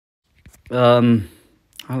Um,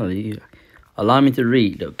 Hallelujah. Allow me to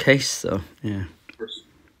read. Okay, so yeah,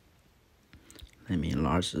 let me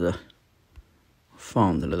enlarge the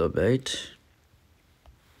font a little bit.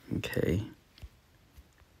 Okay.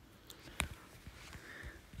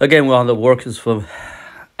 Again, well, the work is from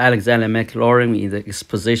Alexander Maclaren in the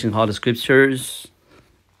Exposition of the Scriptures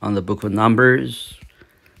on the Book of Numbers.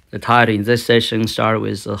 The title in this session starts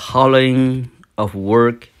with the howling of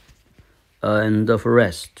work and of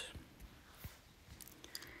rest.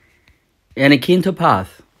 And it came to pass,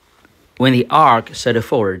 when the ark set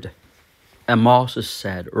forward, and Moses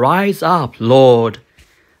said, Rise up, Lord,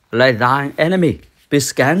 let thine enemy be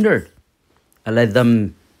scattered, and let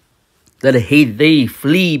them that hate thee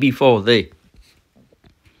flee before thee.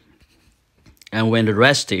 And when it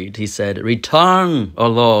rested, he said, Return, O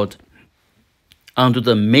Lord, unto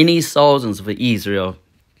the many thousands of Israel.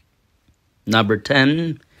 Number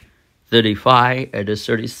 10, 35, and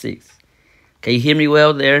 36. Can you hear me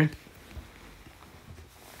well there?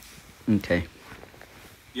 Okay.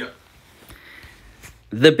 Yeah.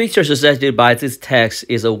 The picture suggested by this text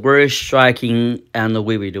is a very striking and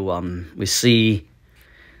vivid one. We see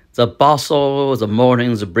the bustle of the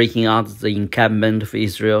mornings breaking out the encampment of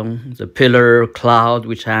Israel, the pillar cloud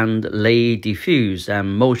which hand lay diffuse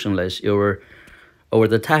and motionless over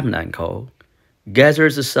the tabernacle,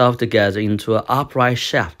 gathers itself together into an upright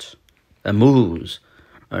shaft and moves,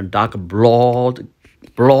 a dark blot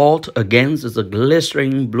against the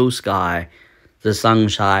glistening blue sky, the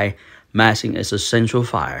sunshine massing as a central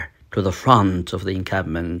fire to the front of the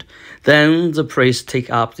encampment. Then the priests take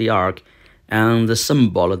up the ark, and the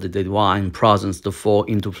symbol of the divine presence to fall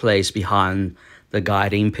into place behind the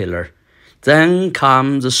guiding pillar. Then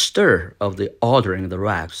comes the stir of the ordering the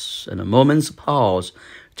ranks, and a moment's pause,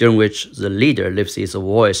 during which the leader lifts his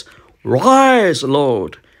voice, Rise,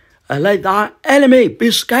 Lord, and let thy enemy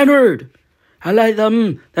be scattered, and let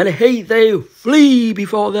them that hate thee flee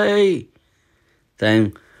before thee.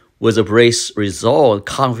 Then, with a brave resolve,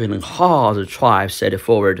 confident heart, the tribe set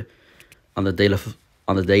forward on the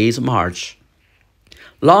day's march.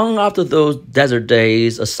 Long after those desert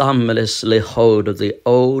days, a psalmist laid hold of the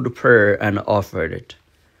old prayer and offered it,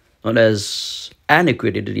 not as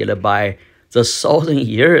antiquated yet by the 1,000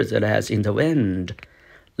 years that has intervened.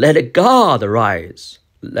 Let God arise,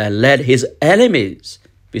 and let his enemies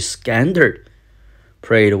be scattered,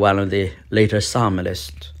 prayed one of the later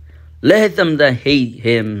psalmists. Let them that hate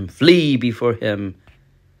him flee before him.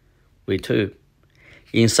 We too,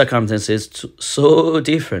 in circumstances so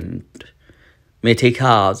different, may take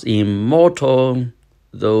us immortal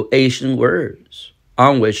though ancient words,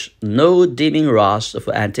 on which no dimming rust of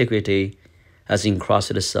antiquity has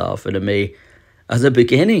encrusted itself, and may, as the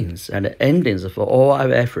beginnings and the endings of all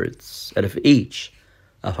our efforts, and of each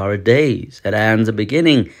of our days, and the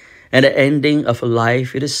beginning and the ending of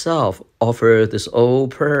life itself, offer this old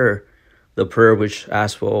prayer, the prayer which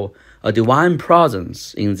asks for a divine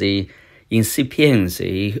presence in the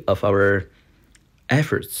incipiency of our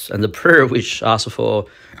efforts, and the prayer which asks for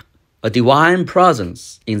a divine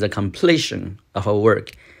presence in the completion of our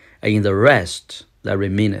work and in the rest that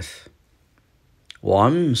remaineth.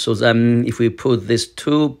 So then, if we put these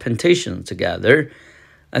two petitions together,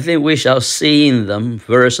 I think we shall see in them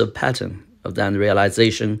first a pattern of that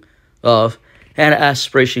realization of and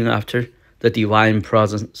aspiration after the divine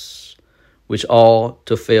presence, which ought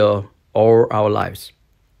to fill all our lives.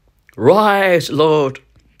 Rise, Lord,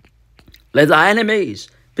 let thy enemies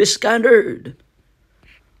be scattered.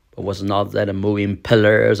 But was not that a moving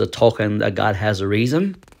pillar as a token that God has a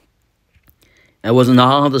reason? And was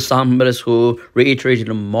not the psalmist who reiterated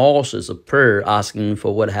Moses' prayer asking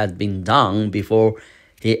for what had been done before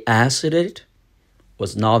he asked it?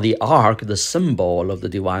 Was not the ark the symbol of the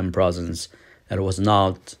divine presence, and was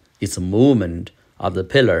not its movement of the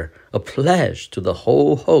pillar a pledge to the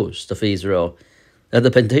whole host of Israel that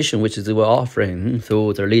the petition which they were offering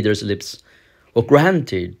through their leaders' lips were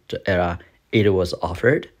granted ere it was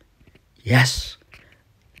offered? Yes.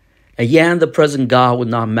 And yet the present God would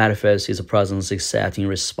not manifest his presence except in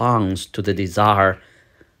response to the desire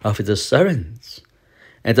of his servants.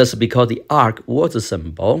 And thus, because the ark was a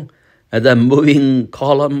symbol, and the moving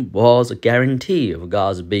column was a guarantee of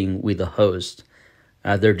God's being with the host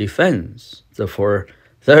at their defense, therefore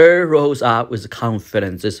there rose up with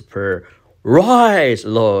confidence this prayer, Rise,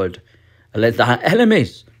 Lord, and let thy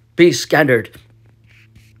enemies be scattered.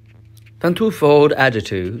 The twofold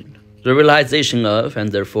attitude, the realization of,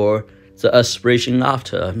 and therefore the aspiration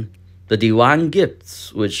after, the divine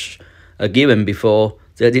gifts which are given before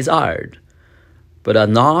they are desired, but are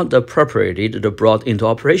not appropriated or brought into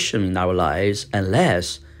operation in our lives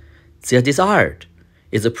unless they are desired,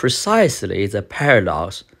 is precisely the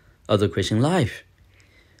paradox of the Christian life.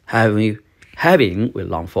 Having we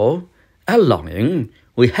long for, and longing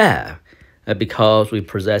we have. And because we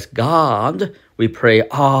possess God, we pray,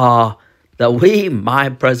 that we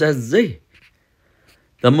might possess thee.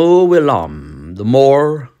 The more we long, the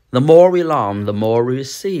more we long, the more we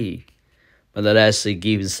see. But the less we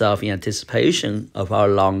give itself in anticipation of our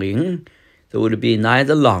longing, there would be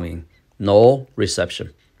neither longing nor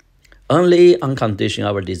reception. Only on condition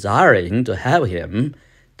of our desiring to have him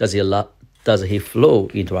does he flow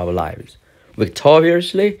into our lives,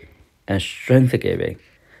 victoriously and strength-giving.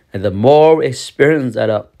 And the more we experience that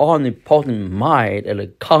omnipotent might and the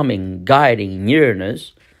coming, guiding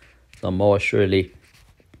nearness, the more surely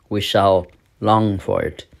we shall long for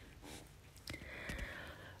it.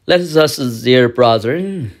 Let us, dear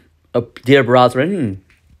brethren,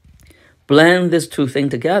 blend these two things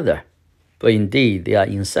together, for indeed they are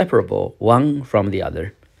inseparable one from the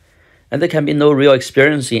other, and there can be no real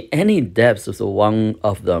experience in any depth of the one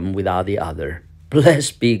of them without the other.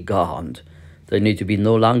 Blessed be God! There need to be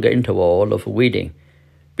no longer interval of waiting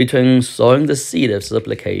between sowing the seed of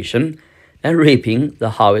supplication and reaping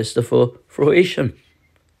the harvest of fruition.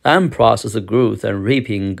 And process of growth and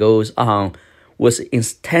reaping goes on with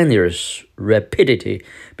instantaneous rapidity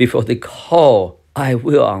before the call, I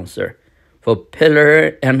will answer. For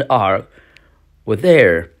pillar and ark were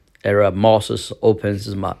there, ere Moses opened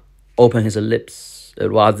his lips.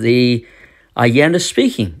 While they are yet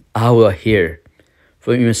speaking, I will hear.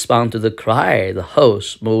 For in response to the cry, the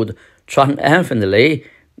host moved triumphantly,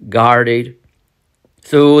 guarded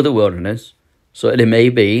through the wilderness, so it may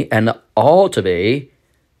be and ought to be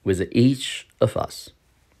with each of us.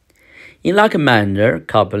 In like manner,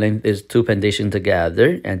 coupling these two conditions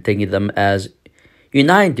together and taking them as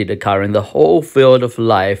united, covering the whole field of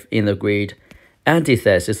life in the great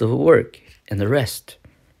antithesis of work and the rest,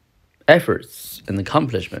 efforts and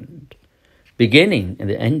accomplishment, beginning and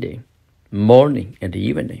the ending, morning and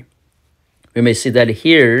evening. We may see that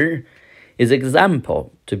here is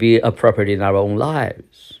example to be appropriate in our own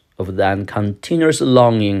lives of that continuous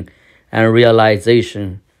longing and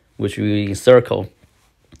realization which we encircle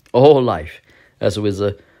all life as with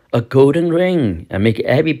a golden ring and make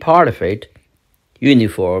every part of it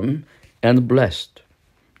uniform and blessed.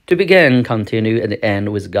 To begin, continue, and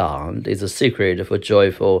end with God is a secret of a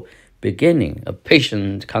joyful beginning, a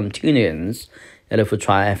patient continuance, and of a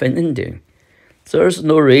triumphant ending. There is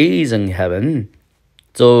no reason in heaven,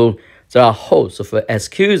 though there are hosts of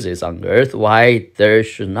excuses on earth why there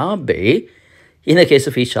should not be, in the case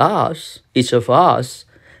of each of us,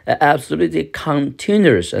 an absolutely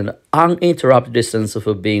continuous and uninterrupted sense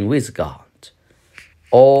of being with God.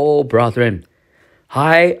 Oh, brethren,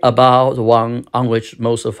 high above the one on which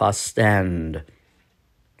most of us stand.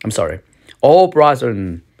 Oh,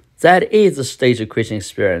 brethren, that is the stage of Christian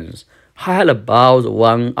experience, high above the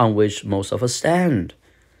one on which most of us stand.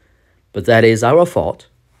 But that is our fault,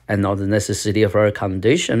 and not the necessity of our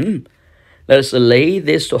condition. Let us lay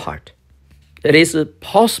this to heart. It is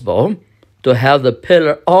possible to have the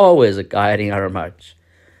pillar always guiding our march,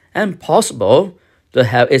 and possible to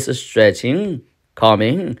have it stretching,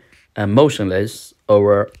 calming, and motionless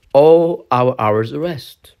over all our hours of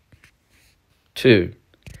rest. 2.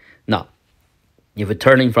 Now, if we're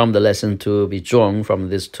turning from the lesson to be drawn from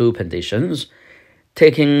these two conditions,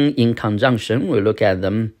 taken in conjunction, we look at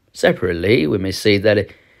them separately, we may say that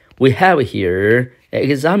we have here an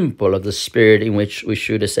example of the spirit in which we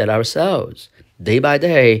should set ourselves, day by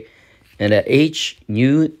day, and at each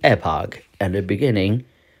new epoch and the beginning,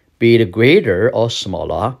 be it greater or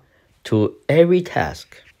smaller, to every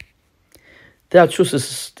task. There are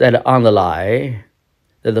truths that underlie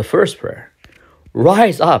the first prayer.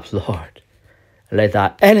 Rise up, Lord, let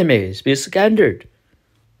our enemies be scattered,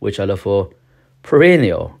 which are of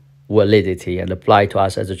perennial validity and apply to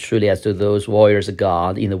us as truly as to those warriors of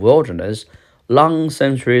God in the wilderness long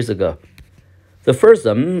centuries ago. The first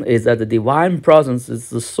of them is that the divine presence is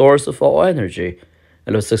the source of all energy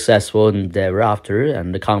and of successful endeavor after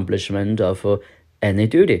and accomplishment of any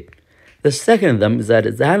duty. The second of them is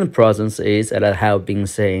that that presence is, as I have been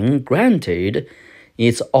saying, granted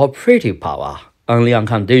its operative power only on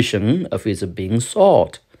condition of its being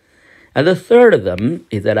sought. And the third of them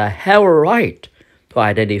is that I have a right to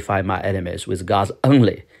identify my enemies with God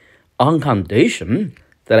only, on condition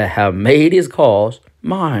that I have made his cause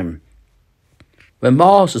mine. When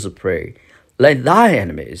Moses prayed, let thy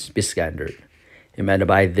enemies be scattered, he meant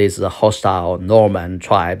by this the hostile Norman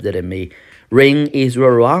tribe that it may ring Israel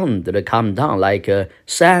around and come down like a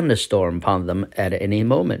sandstorm upon them at any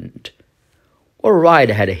moment. What right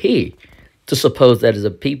had he to suppose that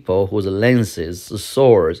the people whose lances, the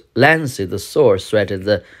swords threatened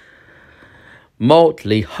the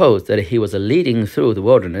motley host that he was leading through the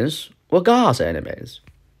wilderness were God's enemies.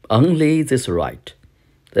 Only this right,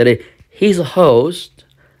 that his host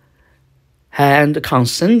had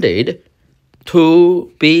consented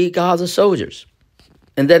to be God's soldiers,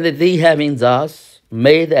 and that they having thus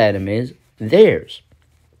made the enemies theirs,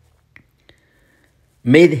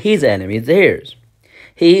 made his enemies theirs.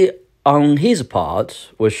 He, on his part,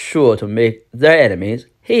 was sure to make their enemies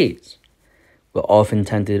his. We often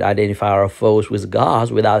tend to identify our foes with God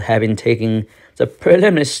without having taken the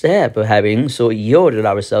preliminary step of having so yielded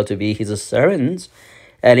ourselves to be his servants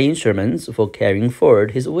and instruments for carrying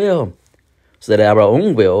forward his will, so that our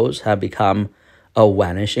own wills have become a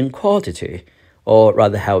vanishing quantity, or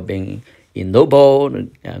rather have been ennobled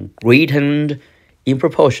and greatened in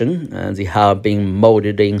proportion, and they have been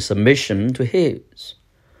molded in submission to his.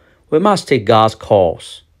 We must take God's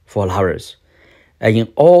cause for ours, and in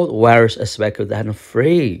all various aspects of that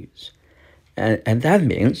phrase. And that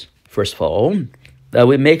means, first of all, that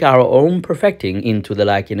we make our own perfecting into the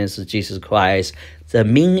likeness of Jesus Christ the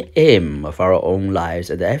main aim of our own lives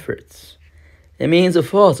and efforts. It means,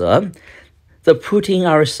 further, the putting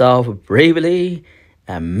ourselves bravely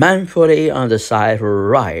and manfully on the side of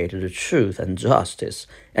right, the truth, and justice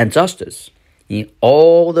in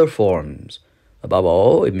all the forms. Above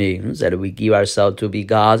all, it means that we give ourselves to be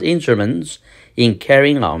God's instruments in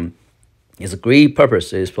carrying on his great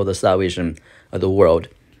purposes for the salvation of the world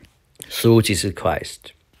through Jesus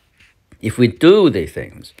Christ. If we do these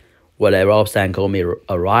things, whatever obstacle may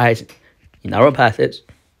arise in our passage,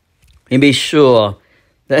 we be sure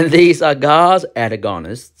that these are God's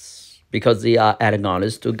antagonists, because they are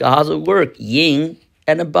antagonists to God's work in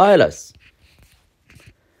and by us.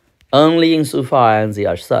 Only insofar as they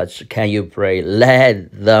are such can you pray, let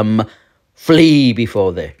them flee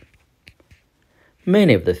before thee.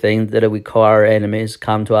 Many of the things that we call our enemies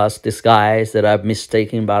come to us disguised, that are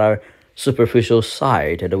mistaken by our superficial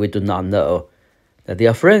sight, and we do not know that they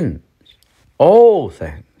are friends. All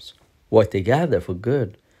things work together for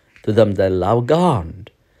good to them that love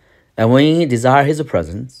God, and when we desire his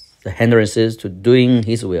presence, the hindrances to doing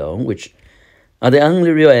his will, which are the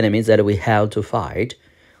only real enemies that we have to fight,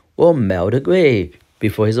 will melt away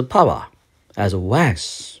before his power, as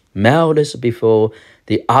wax melts before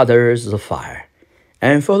the others of fire.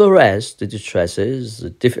 And for the rest, the distresses, the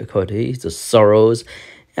difficulties, the sorrows,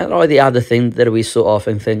 and all the other things that we so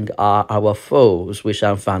often think are our foes, we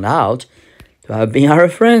shall find out to have been our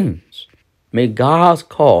friends. Make God's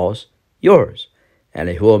cause yours, and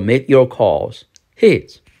he will make your cause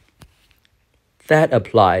his. That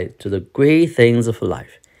applies to the great things of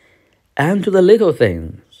life, and to the little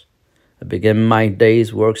things. I begin my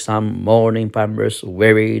day's work some morning, perhaps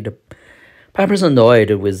wearied, perhaps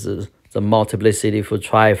annoyed with the multiplicity of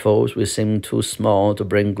trifles which seem too small to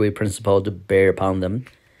bring great principle to bear upon them.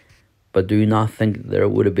 But do you not think there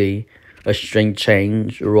would be a strange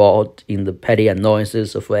change wrought in the petty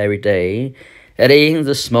annoyances of every day, and in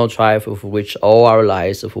the small trifles of which all our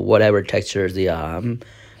lives, of whatever texture they are,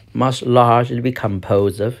 must largely be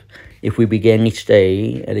composed of, if we begin each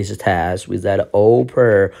day at his task with that old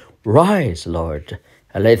prayer, rise, Lord,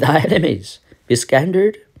 and let thy enemies be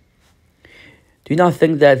scattered? Do you not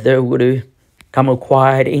think that there would come a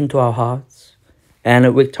quiet into our hearts, and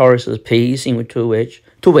a victorious peace to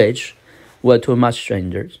which we are too much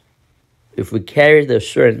strangers, if we carry the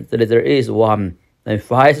assurance that there is one that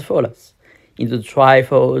fights for us into the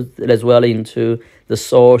trifles as well into the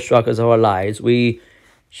sore struggles of our lives? We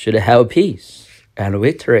should have peace and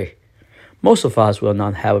victory. Most of us will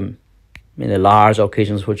not have many large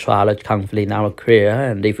occasions for trial and conflict in our career,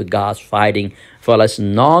 and if God's fighting for us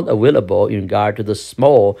not available in regard to the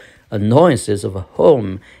small annoyances of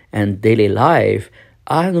home and daily life,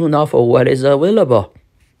 I know not for what is available.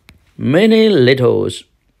 Many littles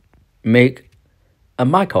make a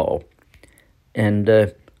Michael, and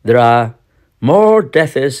there are more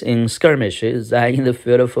deaths in skirmishes than in the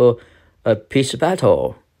field of a peace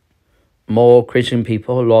battle. More Christian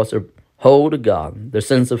people lost their hold of God, the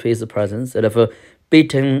sense of his presence, that have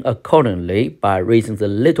beaten accordingly by reason of the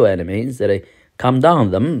little enemies that come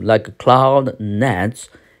down them like cloud gnats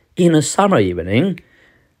in a summer evening,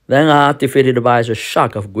 then are defeated by the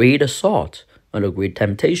shock of great assault and a great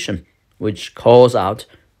temptation, which calls out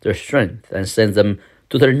their strength and sends them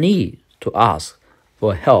to their knees to ask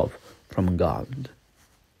for help from God.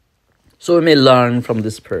 So we may learn from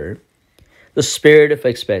this prayer the spirit of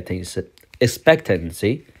expectance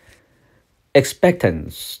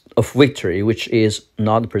of victory, which is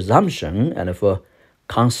not presumption, and of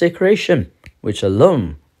consecration, which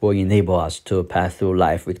alone will enable us to pass through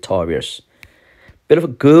life victorious. Bit of a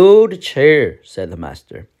good cheer, said the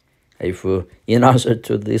master. If in answer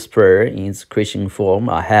to this prayer in its Christian form,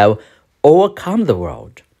 I have overcome the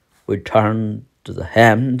world, we turn to the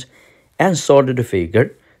hemmed and sordid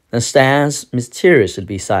figure that stands mysteriously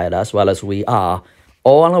beside us while as we are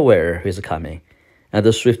all unaware of his coming, and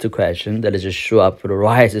the swift question that is sure up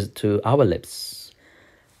rises to our lips.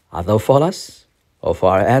 Art thou for us, or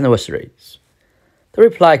for our anniversaries? The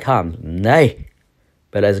reply comes, Nay,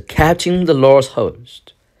 but as captain the Lord's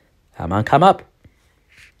host. Come on, come up.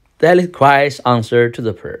 That is Christ's answer to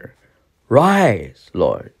the prayer. Rise,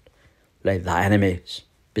 Lord, let thy enemies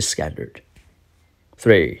be scattered.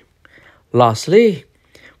 3. Lastly,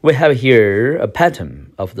 we have here a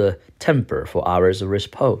pattern of the temper for hours of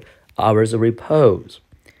repose.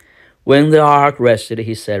 When the ark rested,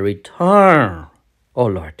 he said, Return, O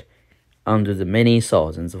Lord, unto the many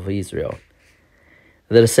thousands of Israel.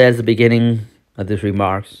 That says the beginning of these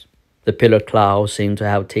remarks, the pillar cloud seemed to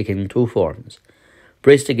have taken two forms,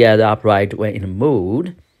 braced together upright when in a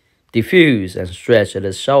mood, diffuse and stretched as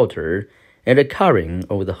a shelter, and a covering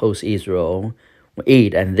over the host Israel, when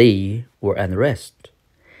it and thee were at rest.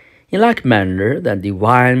 In like manner, that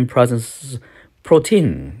divine presence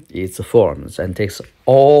protein its forms and takes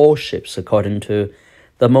all shapes according to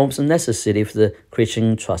the moment's necessity of the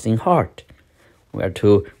Christian trusting heart. We are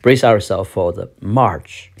to brace ourselves for the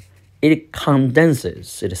march. It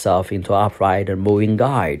condenses itself into upright and moving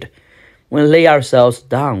guide. When we lay ourselves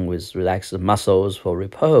down with relaxed muscles for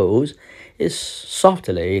repose, it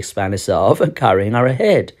softly expands itself, carrying our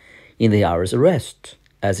head in the hours of rest,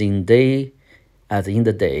 as in the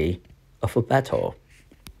day of a battle.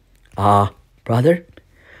 Ah, brother,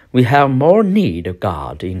 we have more need of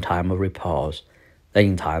God in time of repose than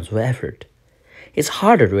in times of effort. It's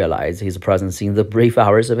harder to realize his presence in the brief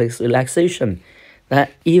hours of relaxation than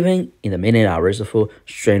even in the many hours of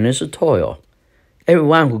strenuous toil.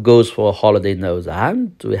 Everyone who goes for a holiday knows that.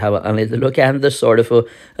 We have only to look at the sort of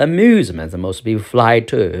amusement that most people fly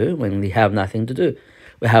to when they have nothing to do.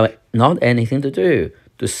 We have not anything to do.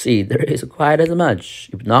 To see there is quite as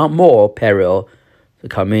much, if not more, peril, the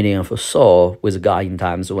communion of a soul with God in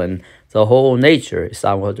times when the whole nature is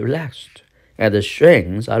somewhat relaxed and the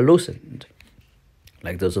strings are loosened,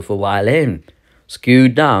 like those of a violin,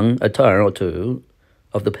 skewed down a turn or two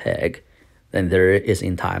of the peg than there is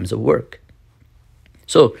in times of work.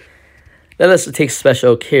 So let us take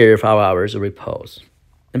special care of our hours of repose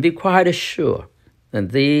and be quite sure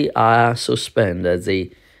that they are so spent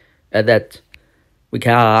that we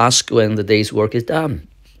can ask when the day's work is done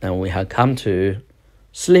and we have come to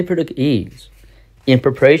sleep at ease in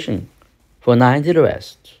preparation for night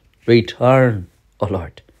rest. Return, O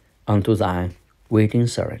Lord, unto thy waiting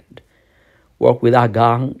servant. Work without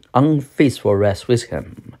God, unfit for rest with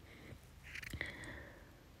him.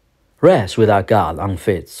 Rest without God,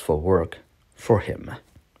 unfit for work for him.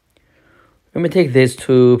 When we take these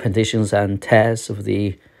two petitions and tests of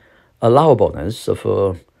the allowableness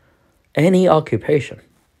of any occupation,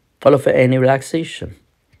 or of any relaxation,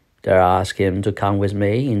 dare I ask him to come with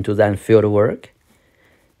me into that field of work?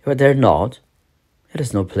 If I dare not, it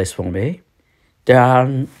is no place for me. Dare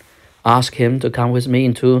I ask him to come with me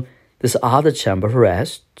into this other chamber of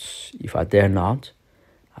rest? If I dare not,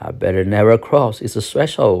 I better never cross its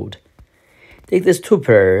threshold. Take these two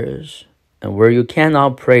prayers, and where you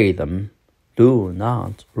cannot pray them, do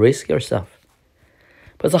not risk yourself.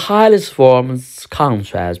 But the highest forms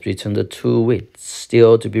contrast between the two widths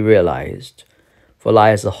still to be realized, for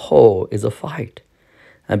life as a whole is a fight,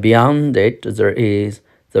 and beyond it there is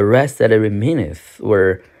the rest that remaineth,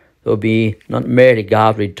 where there will be not merely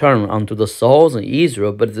God's return unto the souls in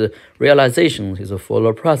Israel, but the realization of his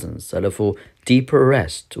fuller presence and a full deeper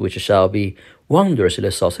rest, which shall be wondrously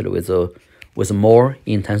associated with more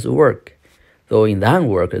intense work, though in that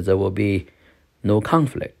work there will be no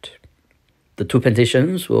conflict. The two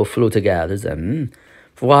petitions will flow together then,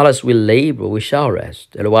 for while we labor, we shall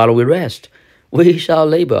rest, and while we rest, we shall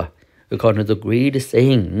labor. According to the great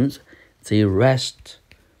sayings, they rest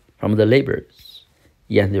from the labors,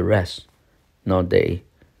 yet they rest no day,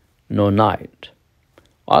 no night.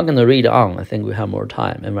 I'm going to read on. I think we have more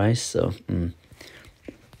time, right? So,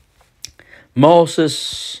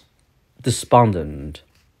 Moses despondent.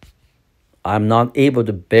 I'm not able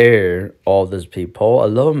to bear all these people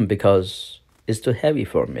alone because it's too heavy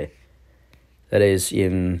for me. That is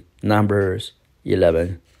in Numbers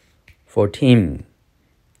 11:14.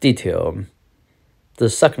 Detail the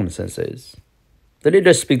circumstances. The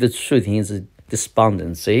leader speaks the truth in his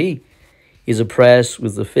despondency. He is oppressed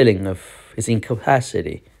with the feeling of his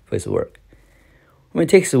incapacity for his work. When it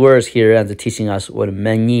takes words here as teaching us what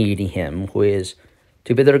men need in him who is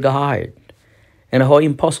to be their guide, and how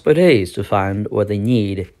impossible it is to find what they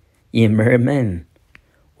need in mere men.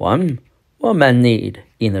 What men need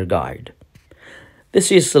in their guide.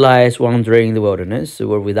 The Israelites wandering in the wilderness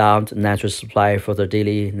were without natural supply for their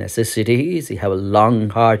daily necessities. They have a long,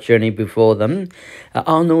 hard journey before them, an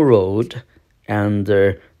unknown road, and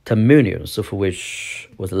the terminus of which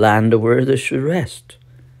was the land where they should rest.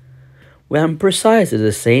 When precisely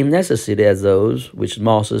the same necessity as those which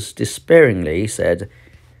Moses despairingly said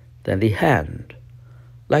that they had.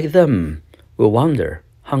 Like them, we wander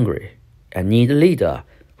hungry and need a leader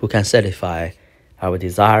who can satisfy our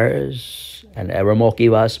desires and evermore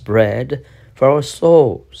give us bread for our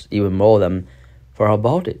souls, even more than for our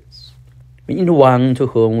bodies. We need one to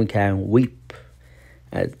whom we can weep,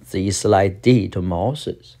 as the Israelites did to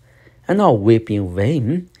Moses, and not weep in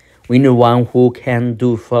vain. We need one who can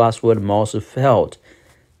do for us what Moses felt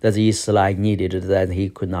that the Israelites needed that he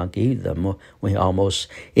could not give them, when he almost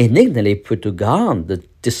indignantly put to God the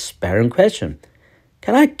despairing question,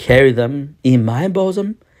 "Can I carry them in my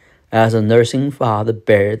bosom, as a nursing father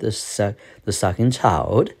bears the sucking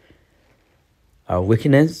child?" Our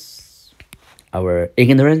wickedness, our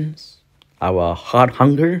ignorance, our heart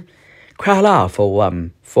hunger cry out for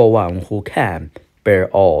one who can bear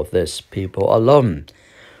all these people alone,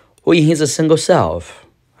 who in his single self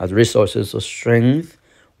has resources of strength,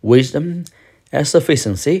 wisdom, and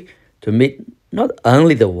sufficiency to meet not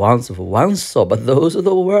only the wants of one soul, but those of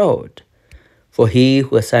the world. For he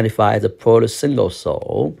who has satisfied the poor single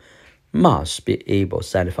soul must be able to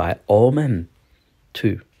satisfy all men.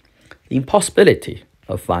 2. The impossibility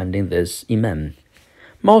of finding this in men.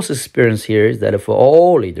 Moses' experience here is that for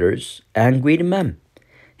all leaders and greedy men,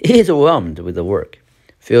 he is overwhelmed with the work,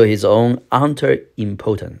 feel his own utter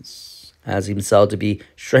impotence, as himself to be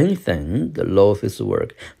strengthened, loathe his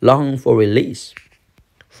work, long for release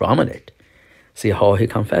from it. See how he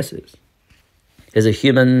confesses his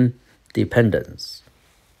human dependence,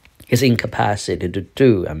 his incapacity to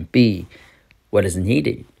do and be what is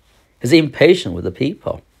needed, his impatience with the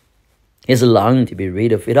people, his longing to be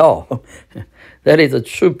rid of it all. That is a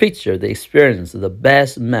true picture of the experience of the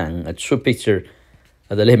best man, a true picture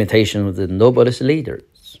of the limitation of the noblest leaders.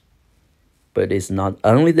 But it's not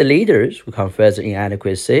only the leaders who confess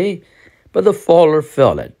inadequacy, but the follower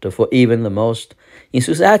feel it, for even the most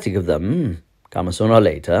enthusiastic of them come sooner or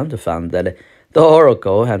later to find that the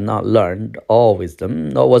oracle had not learned all wisdom,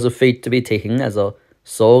 nor was fit to be taken as a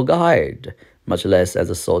sole guide, much less as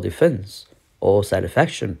a sole defense or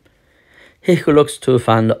satisfaction. He who looks to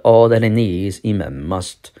find all that he needs in man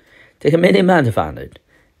must take many men to find it,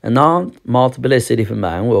 and not multiplicity of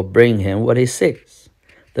man will bring him what he seeks.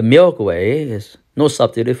 The Milky Way is no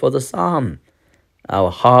substitute for the sun. Our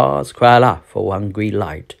hearts cry out for one great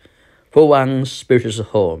light, for one spiritual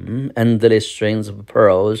home, endless strings of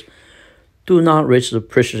pearls do not reach the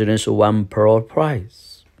preciousness of one pearl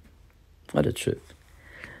price. What a truth.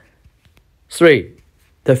 3.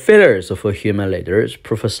 The failures of human leaders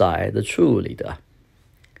prophesy the true leader.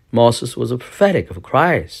 Moses was a prophetic of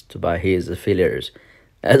Christ by his failures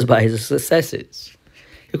as by his successes.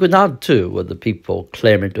 He could not do what the people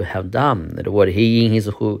claimed to have done, and what he in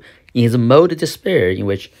his mode of despair, in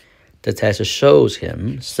which the text shows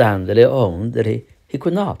him soundly owned that he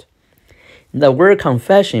could not. The word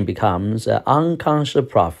confession becomes an unconscious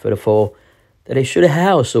prophet for that he should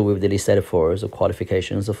have so vividly set forth the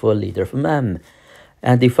qualifications of a leader of men,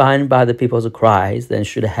 and defined by the people of Christ, then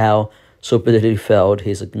should have so bitterly felt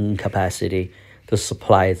his incapacity to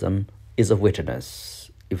supply them is a witness.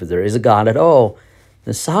 If there is a God at all,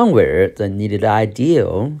 then somewhere the needed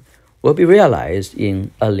ideal will be realized in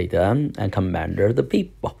a leader and commander of the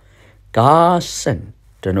people, God sent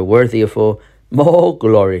and worthy of more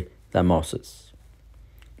glory than Moses.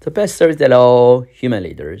 The best service that all human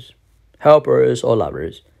leaders, helpers or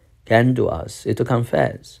lovers can do us is to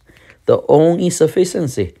confess their own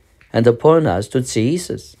insufficiency and to point us to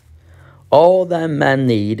Jesus. All that man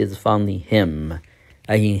need is found in him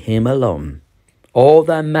and in him alone. All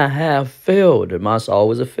that man have failed must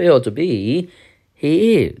always fail to be,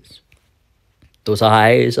 he is. Those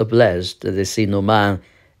eyes are blessed that they see no man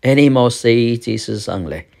anymore, see Jesus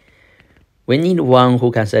only. We need one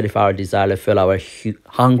who can satisfy our desire to fill our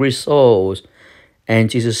hungry souls. And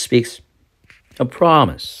Jesus speaks a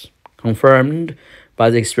promise, confirmed by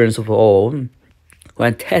the experience of all, who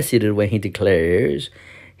attested when he declares,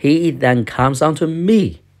 "He that comes unto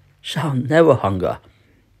me shall never hunger."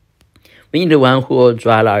 We need one who will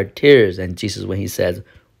dry our tears, and Jesus, when he says,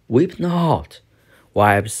 "Weep not,"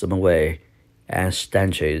 wipes them away and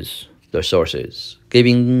stanches the sources,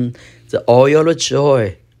 giving the oil of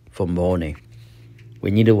joy for mourning.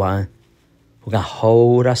 We need one who can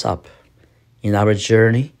hold us up in our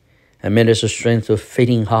journey and minister strength to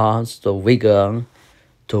fainting hearts, to vigor,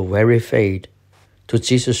 to weary faith, to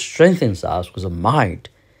Jesus strengthens us with a might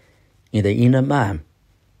in the inner man.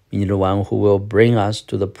 We need one who will bring us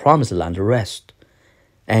to the promised land of rest.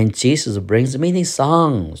 And Jesus brings many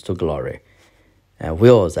sons to glory, and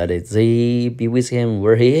wills that they be with him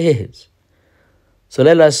where he is. So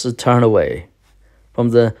let us turn away from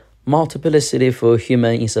the multiplicity of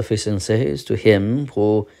human insufficiencies to him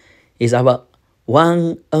who is our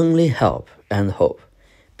one only help and hope,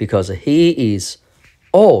 because he is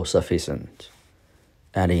all sufficient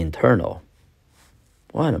and eternal.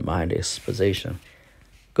 What a mighty exposition.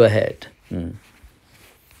 Go ahead. Amen.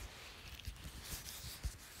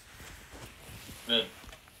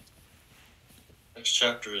 Next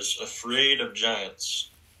chapter is Afraid of Giants.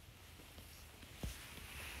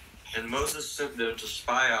 And Moses sent them to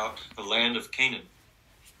spy out the land of Canaan,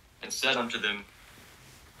 and said unto them,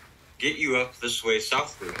 Get you up this way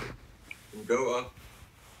southward, and go up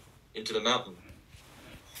into the mountain,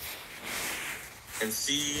 and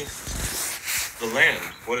see the land,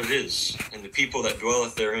 what it is, and the people that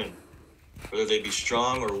dwelleth therein, whether they be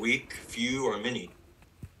strong or weak, few or many,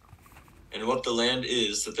 and what the land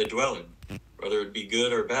is that they dwell in, whether it be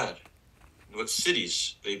good or bad, and what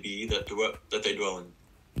cities they be that they dwell in,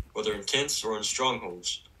 whether in tents or in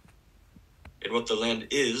strongholds, and what the land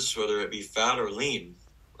is, whether it be fat or lean,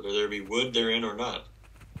 whether there be wood therein or not.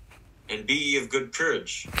 And be ye of good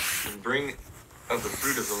courage, and bring of the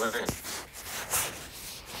fruit of the land.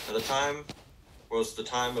 And the time was the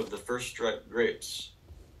time of the first ripe grapes.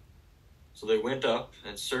 So they went up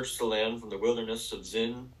and searched the land from the wilderness of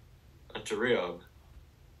Zin unto Rehob,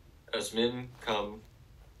 as men come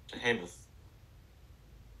to Hamath.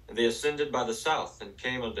 And they ascended by the south, and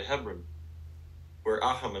came unto Hebron, where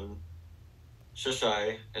Ahiman,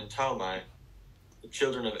 Sheshai, and Talmai, the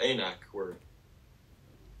children of Anak, were.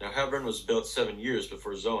 Now Hebron was built 7 years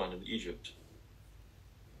before Zoan in Egypt.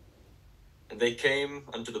 And they came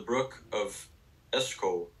unto the brook of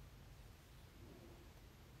Eshcol,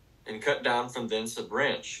 and cut down from thence a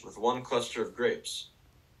branch with one cluster of grapes,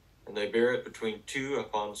 and they bare it between two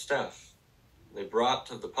upon staff. And they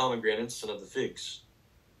brought of the pomegranates and of the figs.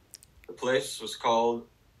 The place was called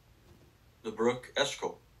the brook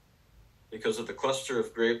Eshcol, because of the cluster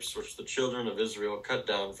of grapes which the children of Israel cut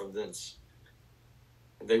down from thence.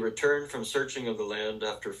 And they returned from searching of the land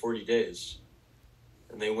after 40 days.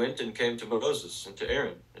 And they went and came to Moses and to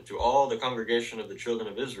Aaron and to all the congregation of the children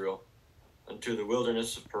of Israel unto the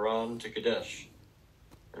wilderness of Paran to Kadesh,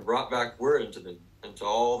 and brought back word unto them and to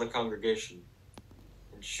all the congregation,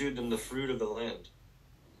 and shewed them the fruit of the land.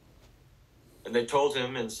 And they told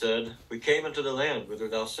him and said, We came unto the land whither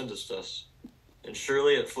thou sentest us, and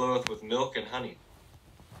surely it floweth with milk and honey,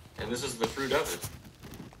 and this is the fruit of it.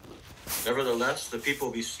 Nevertheless, the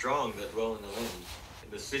people be strong that dwell in the land,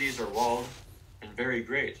 and the cities are walled and very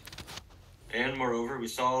great. And moreover, we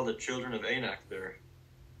saw the children of Anak there.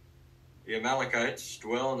 The Amalekites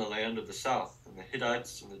dwell in the land of the south, and the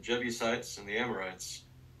Hittites and the Jebusites and the Amorites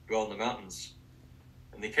dwell in the mountains,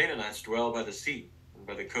 and the Canaanites dwell by the sea and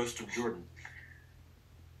by the coast of Jordan.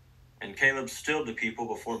 And Caleb stilled the people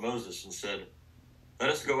before Moses and said, Let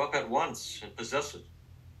us go up at once and possess it,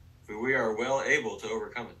 for we are well able to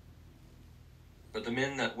overcome it. But the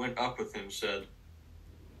men that went up with him said,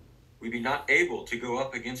 We be not able to go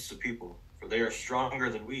up against the people, for they are stronger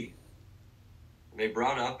than we. And they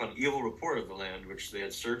brought up an evil report of the land which they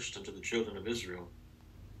had searched unto the children of Israel,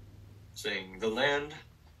 saying, The land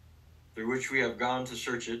through which we have gone to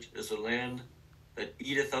search it is a land that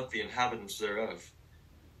eateth up the inhabitants thereof.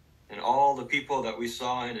 And all the people that we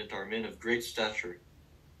saw in it are men of great stature.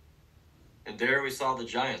 And there we saw the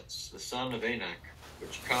giants, the son of Anak,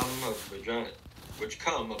 which come of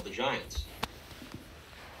the giants.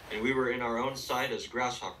 And we were in our own sight as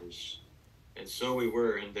grasshoppers, and so we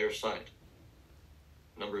were in their sight.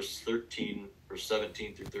 Numbers 13, verse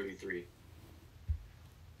 17 through 33.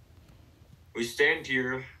 We stand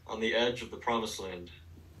here on the edge of the promised land.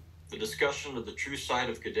 The discussion of the true site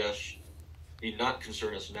of Kadesh need not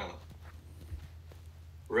concern us now.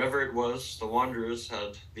 Wherever it was, the wanderers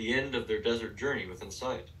had the end of their desert journey within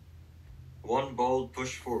sight. One bold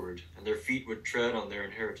push forward, and their feet would tread on their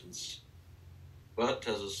inheritance. But,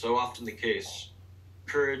 as is so often the case,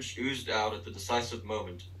 courage oozed out at the decisive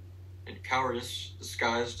moment, and cowardice,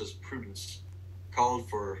 disguised as prudence, called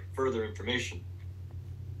for further information.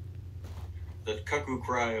 That cuckoo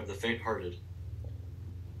cry of the faint-hearted.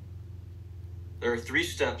 There are 3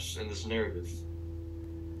 steps in this narrative.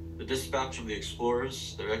 the dispatch of the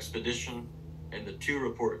explorers, their expedition, and the 2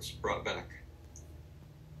 reports brought back.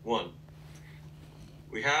 1.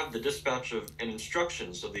 We have the dispatch of and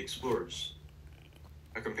instructions of the explorers.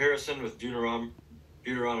 A comparison with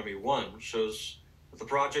Deuteronomy 1 shows that the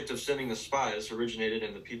project of sending the spies originated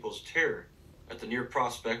in the people's terror at the near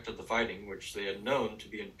prospect of the fighting which they had known to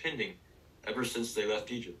be impending ever since they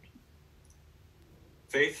left Egypt.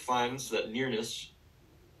 Faith finds that nearness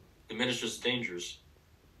diminishes dangers,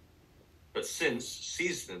 but sense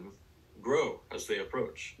sees them grow as they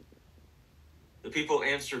approach. The people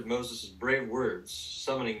answered Moses' brave words,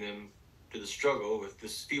 summoning them to the struggle with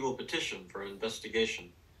this feeble petition for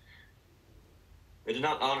investigation. They did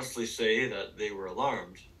not honestly say that they were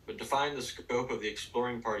alarmed, but defined the scope of the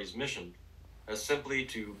exploring party's mission as simply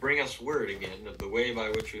to bring us word again of the way by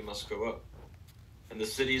which we must go up, and the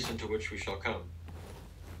cities into which we shall come.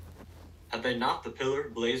 Had they not the pillar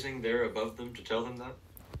blazing there above them to tell them that?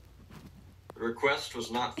 The request was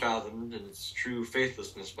not fathomed in its true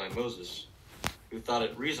faithlessness by Moses, who thought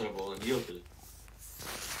it reasonable and yielded.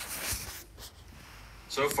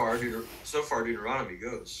 So far Deuteronomy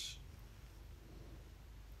goes.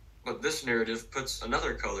 But this narrative puts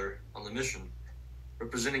another color on the mission,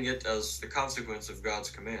 representing it as the consequence of God's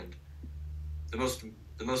command. The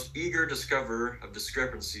most eager discoverer of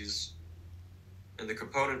discrepancies in the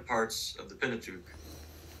component parts of the Pentateuch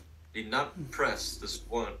need not press this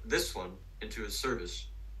one into his service.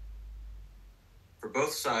 For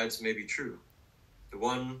both sides may be true, the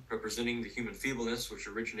one representing the human feebleness which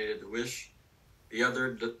originated the wish, the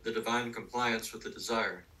other the divine compliance with the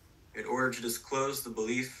desire, in order to disclose the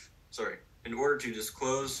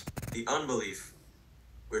unbelief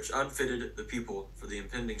which unfitted the people for the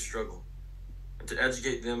impending struggle, and to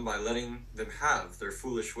educate them by letting them have their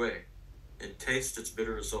foolish way and taste its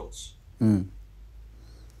bitter results.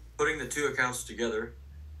 Putting the 2 accounts together,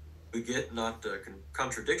 we get not a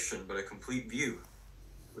contradiction, but a complete view,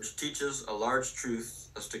 which teaches a large truth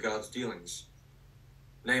as to God's dealings,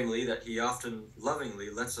 namely that he often lovingly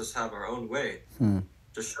lets us have our own way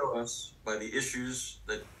to show us by the issues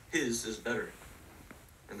that his is better,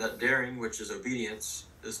 and that daring which is obedience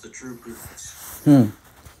is the true prudence.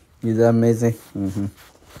 Is that amazing?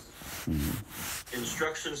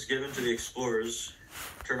 Instructions given to the explorers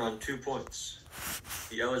turn on 2 points: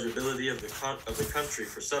 the eligibility of the country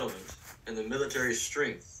for settlement and the military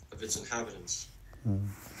strength of its inhabitants.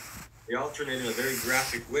 They alternate in a very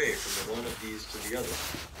graphic way from the one of these to the other,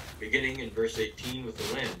 beginning in verse 18 with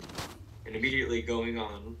the land, and immediately going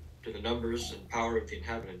on to the numbers and power of the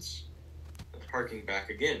inhabitants, and harking back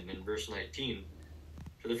again in verse 19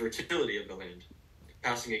 to the fertility of the land,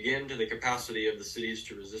 passing again to the capacity of the cities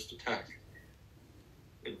to resist attack,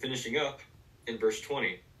 and finishing up in verse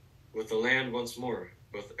 20 with the land once more,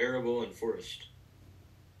 both arable and forest.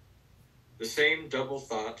 The same double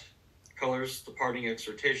thought colors the parting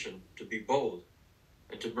exhortation to be bold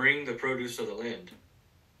and to bring the produce of the land.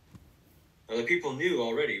 Now the people knew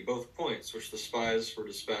already both points which the spies were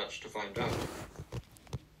dispatched to find out.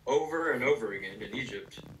 Over and over again in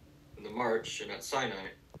Egypt, in the march, and at Sinai,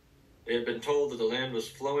 they had been told that the land was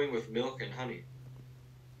flowing with milk and honey,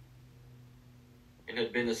 and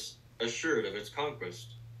had been assured of its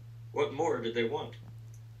conquest. What more did they want?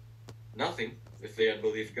 Nothing, if they had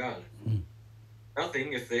believed God.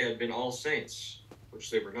 Nothing if they had been all saints, which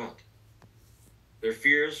they were not. Their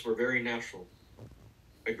fears were very natural.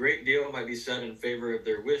 A great deal might be said in favor of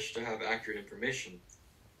their wish to have accurate information,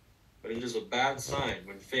 but it is a bad sign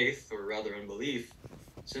when faith, or rather unbelief,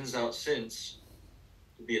 sends out sense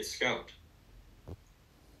to be its scout,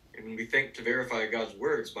 and when we think to verify God's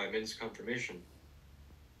words by men's confirmation.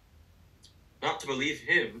 Not to believe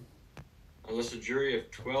him, unless a jury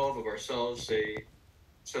of 12 of ourselves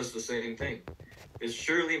says the same thing, is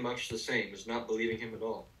surely much the same as not believing him at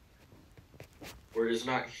all. For it is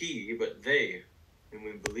not he, but they, whom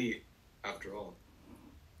we believe, after all.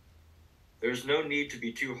 There is no need to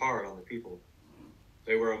be too hard on the people.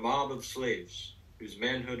 They were a mob of slaves, whose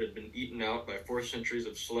manhood had been eaten out by 4 centuries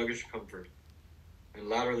of sluggish comfort, and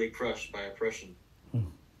latterly crushed by oppression.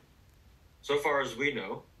 So far as we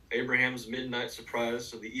know, Abraham's midnight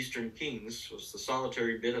surprise of the Eastern kings was the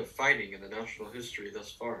solitary bit of fighting in the national history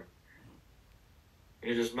thus far.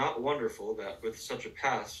 And it is not wonderful that with such a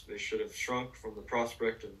past they should have shrunk from the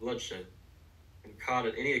prospect of bloodshed, and caught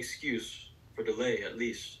at any excuse for delay at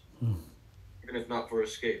least, even if not for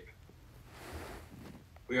escape.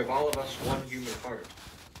 We have all of us one human heart,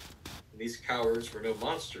 and these cowards were no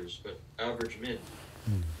monsters, but average men,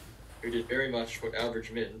 who did very much what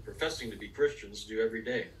average men, professing to be Christians, do every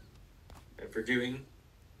day, and for doing,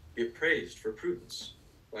 get praised for prudence.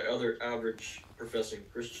 by other average professing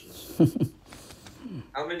Christians.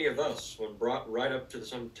 How many of us, when brought right up to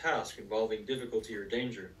some task involving difficulty or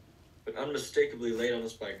danger, but unmistakably laid on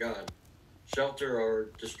us by God, shelter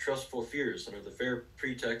our distrustful fears under the fair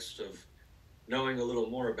pretext of knowing a little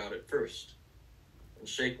more about it first, and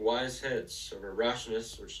shake wise heads of a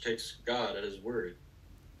rashness which takes God at his word,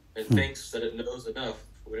 and thinks that it knows enough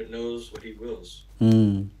when it knows what he wills?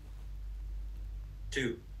 2.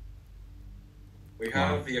 We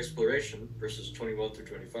have the exploration, verses 21 through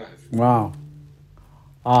 25. Wow.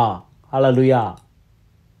 Ah, hallelujah.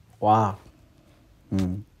 Wow.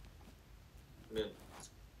 Amen.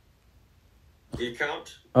 The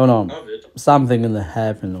account Oh no, of it, something in the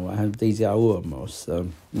heaven. 我还地下 almost.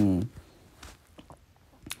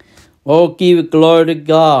 Oh, give glory to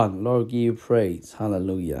God. Lord, give you praise.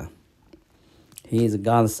 Hallelujah. He is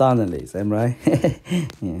God suddenly. Am I right?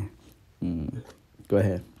 Yeah. Go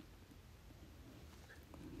ahead.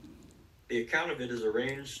 the account of it is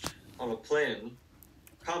arranged on a plan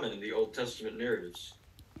common in the Old Testament narratives,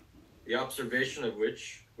 the observation of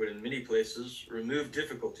which would in many places remove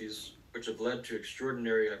difficulties which have led to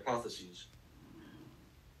extraordinary hypotheses.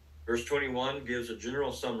 Verse 21 gives a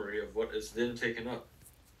general summary of what is then taken up,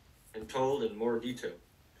 and told in more detail.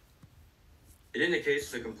 It indicates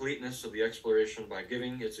the completeness of the exploration by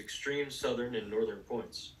giving its extreme southern and northern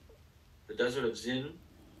points. The desert of Zin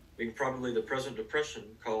being probably the present depression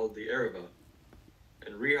called the Araba,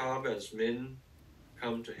 and Rehob as men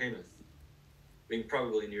come to Hamath, being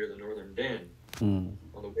probably near the northern Dan, on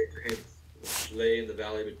the way to Hamath, which lay in the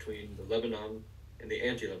valley between the Lebanon and the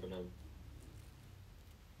anti-Lebanon.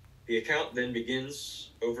 The account then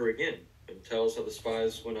begins over again and tells how the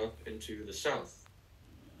spies went up into the south.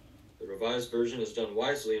 The Revised Version has done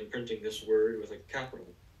wisely in printing this word with a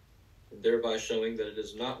capital, and thereby showing that it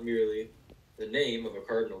is not merely the name of a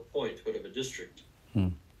cardinal point, but of a district.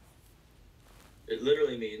 It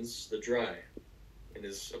literally means the dry, and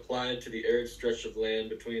is applied to the arid stretch of land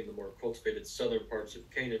between the more cultivated southern parts of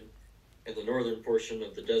Canaan and the northern portion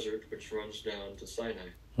of the desert which runs down to Sinai.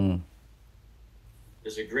 It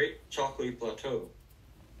is a great chalky plateau,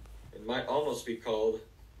 and might almost be called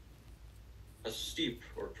a steep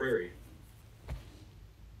or prairie.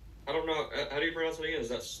 I don't know, how do you pronounce it again? Is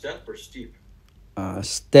that steppe or steep?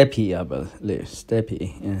 Steppy, I believe.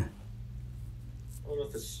 Steppy, yeah. I don't know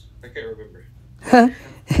if it's, I can't remember.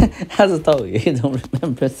 I just told you, you don't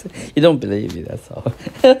remember. You don't believe me, that's all.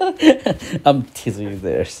 I'm teasing you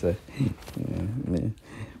there, so. Yeah.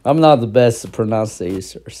 I'm not the best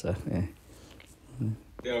pronunciator, so, yeah.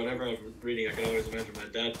 Yeah, whenever I'm reading, I can always imagine my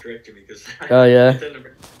dad correcting me, because Oh, yeah?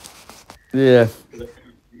 Yeah. Because I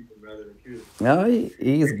can read them rather than hear them. No,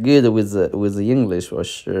 he's good with the English for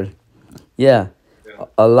sure. Yeah. Yeah.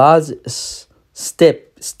 A large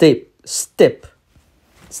step.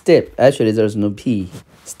 Actually, there's no P.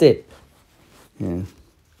 Step. Yeah.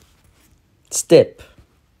 Step.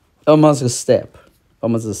 Almost a step.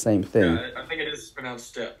 Almost the same thing. Yeah, I think it is pronounced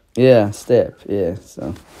step. Yeah, step. Yeah,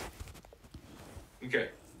 so. Okay.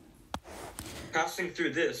 Passing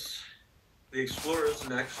through this, the explorers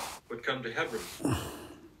next would come to Hebron,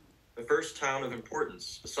 the first town of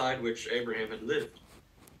importance beside which Abraham had lived,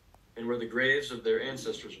 and where the graves of their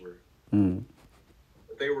ancestors were.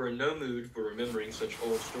 But they were in no mood for remembering such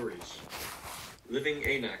old stories. Living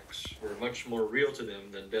Anaks were much more real to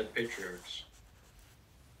them than dead patriarchs.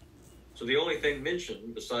 So the only thing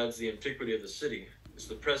mentioned, besides the antiquity of the city, is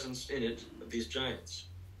the presence in it of these giants.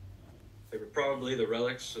 They were probably the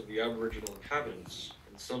relics of the aboriginal inhabitants,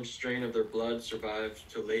 and some strain of their blood survived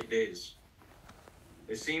till late days.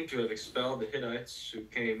 They seem to have expelled the Hittites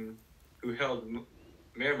who held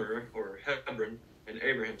Mamre, or Hebron, in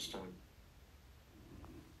Abraham's time.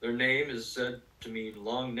 Their name is said to mean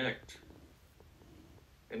long-necked,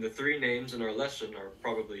 and the 3 names in our lesson are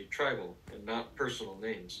probably tribal and not personal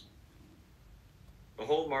names. The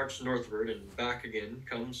whole march northward and back again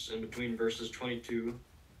comes in between verses 22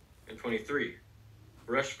 and 23.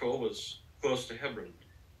 For Eshcol was close to Hebron,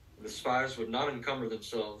 and the spies would not encumber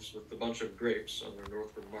themselves with the bunch of grapes on their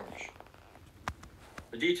northward march.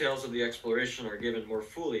 The details of the exploration are given more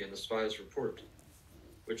fully in the spies' report,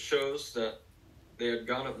 which shows that they had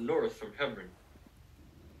gone up north from Hebron,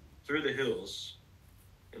 through the hills,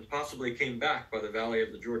 and possibly came back by the valley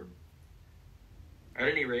of the Jordan. At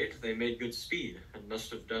any rate, they made good speed, and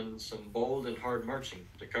must have done some bold and hard marching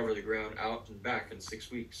to cover the ground out and back in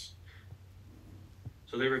 6 weeks.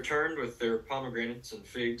 So they returned with their pomegranates and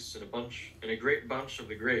figs and a great bunch of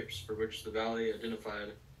the grapes, for which the valley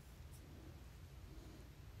identified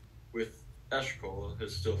with Eshcol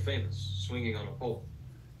is still famous, swinging on a pole,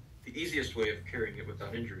 the easiest way of carrying it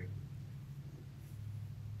without injury.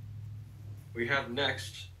 We have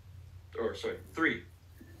next, three.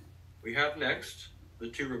 We have next the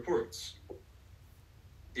two reports.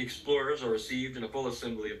 The explorers are received in a full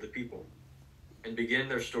assembly of the people, and begin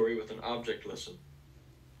their story with an object lesson,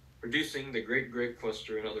 producing the great grape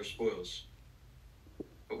cluster and other spoils.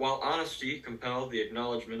 But while honesty compelled the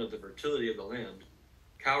acknowledgement of the fertility of the land,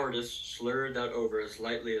 cowardice slurred that over as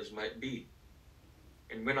lightly as might be,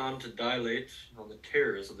 and went on to dilate on the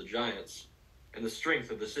terrors of the giants and the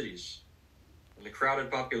strength of the cities, and the crowded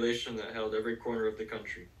population that held every corner of the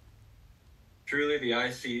country. Truly, the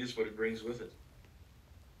eye sees what it brings with it.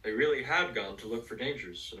 They really had gone to look for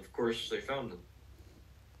dangers, and of course they found them.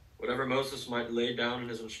 Whatever Moses might lay down in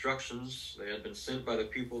his instructions, they had been sent by the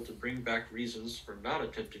people to bring back reasons for not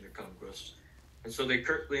attempting a conquest, and so they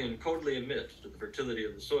curtly and coldly admit to the fertility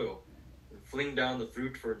of the soil, and fling down the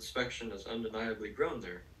fruit for inspection as undeniably grown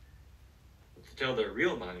there. But to tell their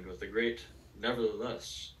real mind with the great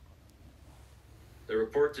nevertheless. Their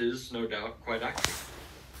report is, no doubt, quite accurate.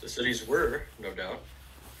 The cities were, no doubt,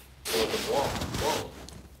 full of them walled,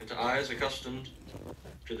 and to eyes accustomed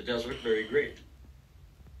to the desert, very great.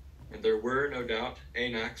 And there were, no doubt,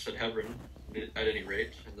 Anaks at Hebron, at any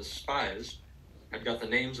rate, and the spies had got the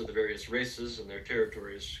names of the various races and their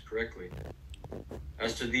territories correctly.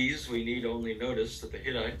 As to these, we need only notice that the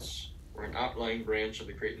Hittites were an outlying branch of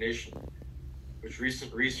the great nation, which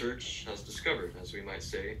recent research has discovered, as we might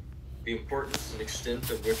say, the importance and extent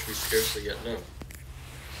of which we scarcely yet know.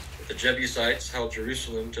 That the Jebusites held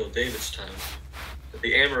Jerusalem till David's time, that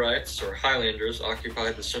the Amorites, or Highlanders,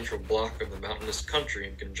 occupied the central block of the mountainous country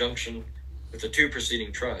in conjunction with the two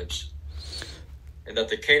preceding tribes, and that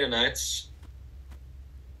the Canaanites,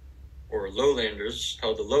 or Lowlanders,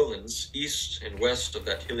 held the lowlands east and west of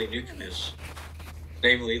that hilly nucleus,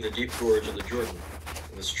 namely the deep gorge of the Jordan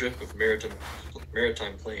and the strip of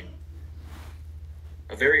maritime plain.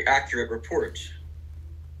 A very accurate report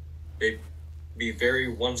may be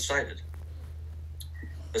very one-sided.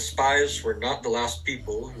 The spies were not the last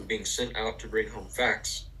people who, being sent out to bring home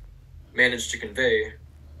facts, managed to convey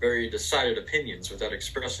very decided opinions without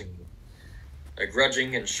expressing them. A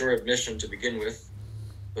grudging and sure admission to begin with,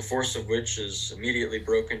 the force of which is immediately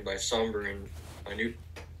broken by somber and minute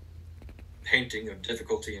painting of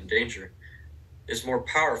difficulty and danger, is more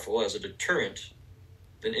powerful as a deterrent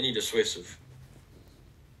than any dissuasive.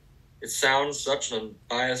 It sounds such an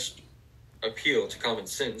unbiased appeal to common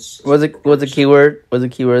sense. What's the keyword? What's the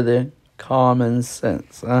keyword there? Common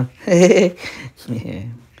sense, huh? Yeah,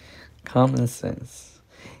 common sense.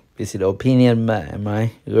 It's the opinion man,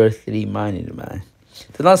 my earthly minded man.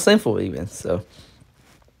 They're not sinful even, so.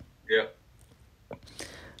 Yeah.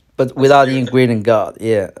 But without the ingredient God,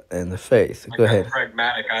 yeah, and the faith. Like Go ahead.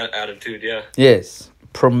 Pragmatic attitude, yeah. Yes,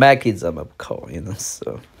 pragmatism, I call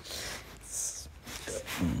so.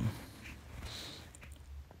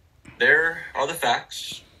 There are the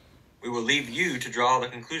facts. We will leave you to draw the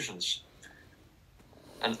conclusions.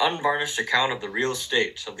 An unvarnished account of the real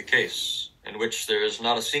state of the case, in which there is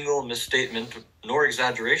not a single misstatement nor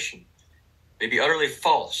exaggeration, may be utterly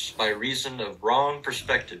false by reason of wrong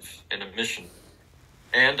perspective and omission,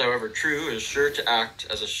 and, however true, is sure to act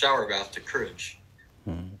as a shower bath to courage,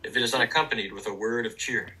 if it is unaccompanied with a word of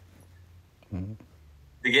cheer.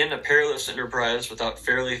 Begin a perilous enterprise without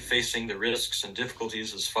fairly facing the risks and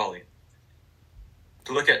difficulties is folly.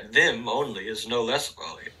 To look at them only is no less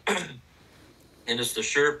folly, and is the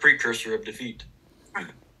sure precursor of defeat.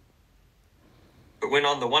 But when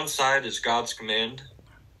on the one side is God's command,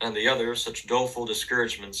 and on the other such doleful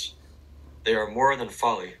discouragements, they are more than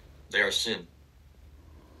folly, they are sin.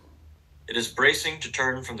 It is bracing to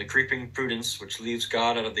turn from the creeping prudence which leaves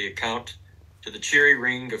God out of the account to the cheery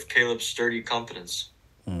ring of Caleb's sturdy confidence.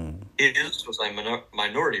 His was a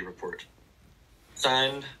minority report,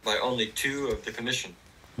 signed by only 2 of the commission.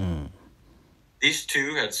 These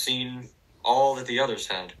 2 had seen all that the others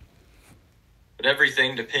had, but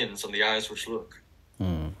everything depends on the eyes which look.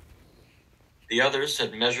 The others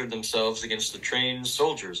had measured themselves against the trained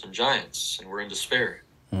soldiers and giants, and were in despair.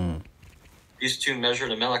 These 2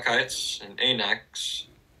 measured Amalekites and Anaks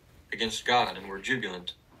against God, and were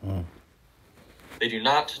jubilant. They do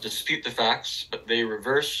not dispute the facts, but they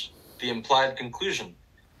reverse the implied conclusion,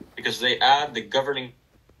 because they add the governing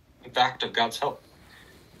fact of God's help.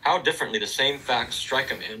 How differently the same facts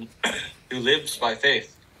strike a man who lives by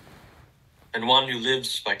faith and one who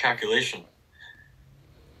lives by calculation.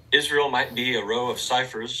 Israel might be a row of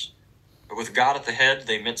ciphers, but with God at the head,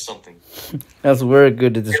 they meant something. That's a very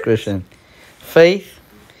good description. Faith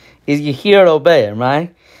is you hear and obey,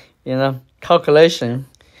 right? Calculation.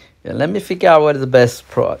 Yeah, let me figure out what is the best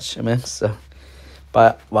approach. So,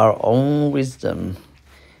 by our own wisdom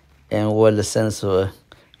and what the sense of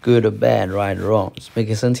good or bad, right or wrong. It's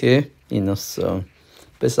making sense here? So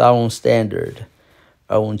based on our own standard,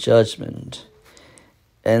 our own judgment.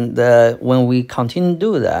 And when we continue to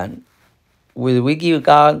do that, will we give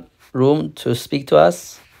God room to speak to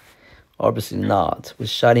us? Obviously not. We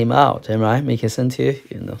shut him out, am I making sense here?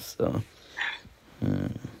 So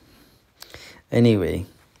anyway,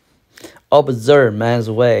 observe man's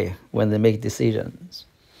way when they make decisions.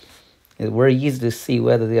 It's very easy to see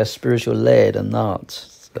whether they are spiritual led or not.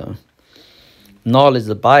 So knowledge of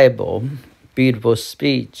the Bible, beautiful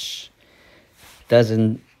speech,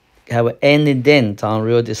 doesn't have any dent on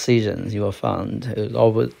real decisions. You will find it's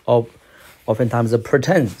oftentimes a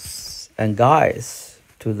pretense and guise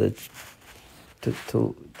to the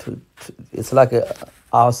to it's like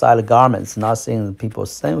outside garments, not saying people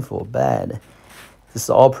sinful, bad. It's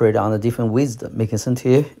operate on a different wisdom, making sense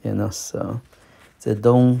here, so they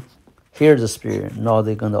don't hear the Spirit, nor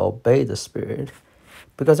they're going to obey the Spirit,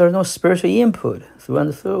 because there's no spiritual input through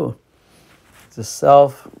and through. It's a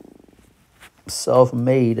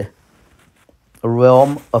self-made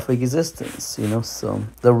realm of existence, so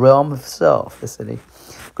the realm of self, basically.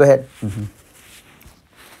 Go ahead.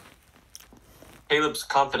 Caleb's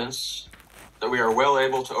confidence that we are well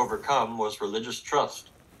able to overcome was religious trust,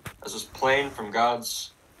 as is plain from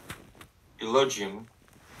God's eulogium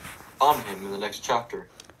on him in the next chapter.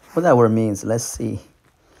 What that word means, let's see.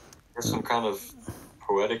 There's some kind of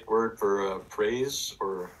poetic word for praise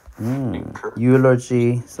or encouragement.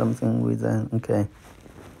 Eulogy, something with that. Okay.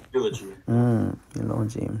 Eulogy.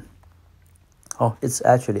 Eulogy. Oh, it's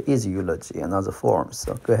actually is eulogy, another form.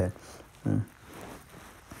 So go ahead. The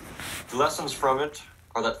lessons from it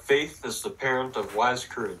are that faith is the parent of wise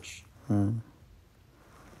courage. That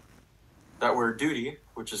word duty,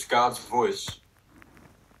 which is God's voice,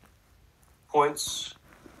 points.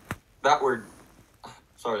 That word,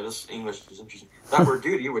 sorry, this English is interesting. That word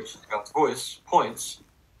duty, which is God's voice, points.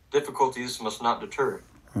 Difficulties must not deter.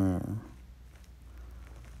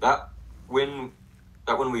 That when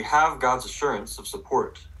we have God's assurance of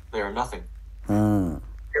support, they are nothing.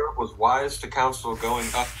 Caleb was wise to counsel going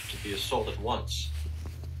up to the assault at once,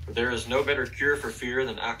 for there is no better cure for fear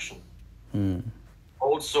than action.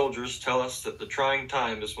 Old soldiers tell us that the trying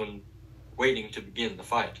time is when waiting to begin the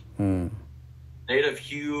fight. Native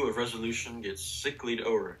hue of resolution gets sicklied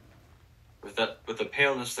over with the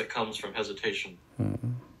paleness that comes from hesitation.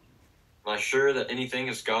 Am I sure that anything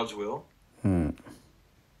is God's will?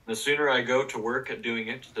 The sooner I go to work at doing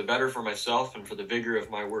it, the better for myself and for the vigor of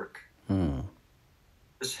my work.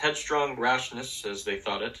 This headstrong rashness, as they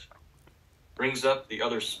thought it, brings up the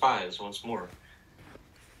other spies once more.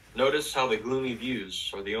 Notice how the gloomy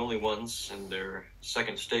views are the only ones in their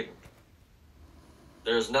second statement.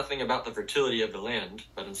 There is nothing about the fertility of the land,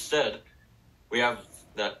 but instead, we have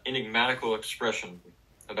that enigmatical expression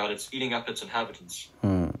about its eating up its inhabitants.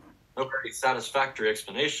 No very satisfactory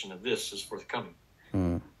explanation of this is forthcoming.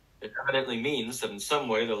 It evidently means that in some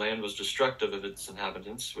way the land was destructive of its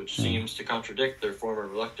inhabitants, which seems to contradict their former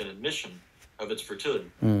reluctant admission of its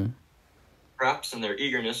fertility. Perhaps in their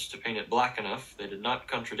eagerness to paint it black enough, they did not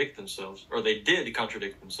contradict themselves, or they did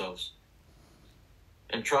contradict themselves,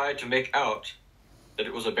 and tried to make out that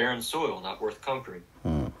it was a barren soil not worth conquering.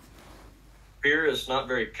 Fear is not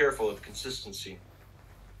very careful of consistency.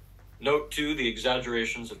 Note, too, the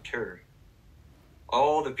exaggerations of terror.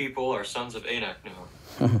 All the people are sons of Anak now.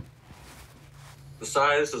 The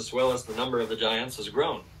size as well as the number of the giants has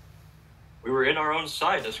grown. We were in our own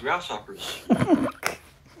sight as grasshoppers.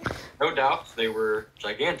 No doubt they were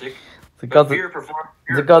gigantic, but fear performed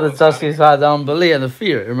the God that justifies the unbelief and the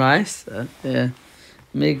fear, right? So, yeah.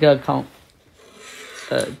 Make a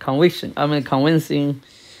convincing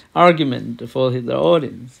argument for his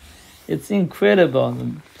audience. It's incredible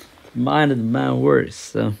the mind of the man works.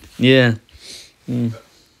 So, yeah. No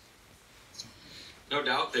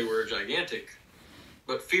doubt they were gigantic,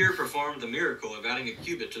 but fear performed the miracle of adding a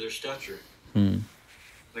cubit to their stature.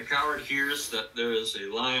 The coward hears that there is a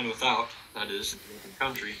lion without, that is, in the open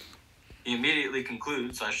country. He immediately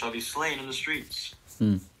concludes, I shall be slain in the streets.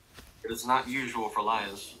 It is not usual for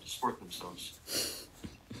lions to sport themselves.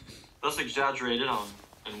 Thus exaggerated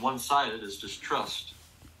and one-sided is distrust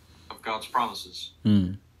of God's promises.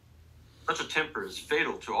 Such a temper is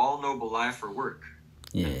fatal to all noble life or work.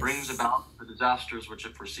 It brings about the disasters which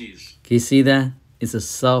it foresees. Can you see that? It's a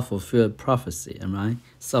self-fulfilled prophecy, am I?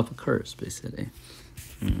 Self-curse, basically.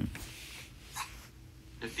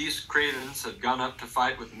 If these cravens had gone up to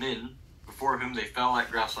fight with men before whom they fell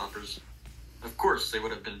like grasshoppers, of course they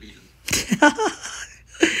would have been beaten.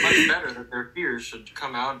 Much better that their fears should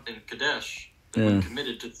come out in Kadesh than when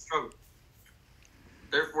committed to the struggle.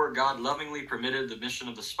 Therefore, God lovingly permitted the mission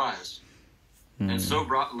of the spies, and so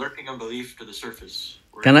brought lurking unbelief to the surface.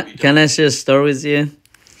 Can I share a story with you?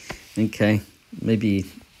 Okay,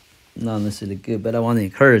 maybe not necessarily good, but I want to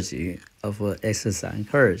encourage you of exercise.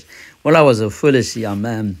 Encourage. When I was a foolish young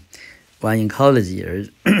man, when in college years,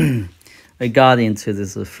 I got into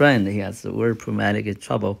this friend. He has a very problematic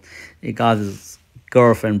trouble. He got his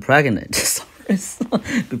girlfriend pregnant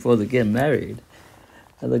before they get married.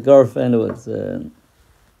 And the girlfriend was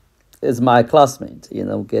is my classmate.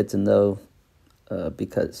 Get to know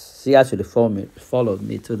because she actually followed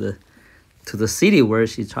me to the city where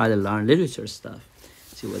she tried to learn literature stuff.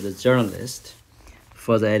 She was a journalist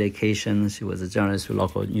for the education. She was a journalist for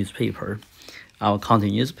local newspaper, our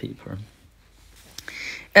county newspaper.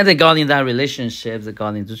 And they got in that relationship. They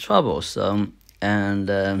got into trouble. And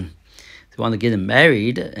they want to get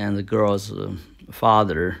married. And the girl's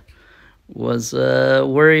father was a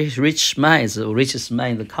very rich man. He's the richest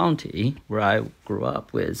man in the county where I grew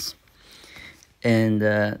up with.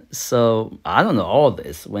 And so I don't know all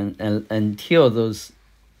this until those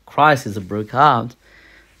crises broke out.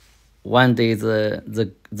 One day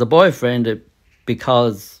the boyfriend,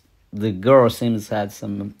 because the girl seems had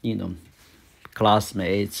some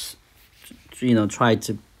classmates, tried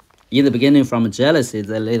to, in the beginning from jealousy,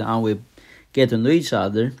 then later on we get to know each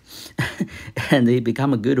other, and they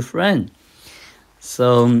become a good friend.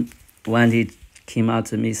 So when he came out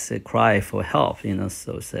to me, said, cry for help,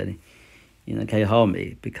 so said, can you help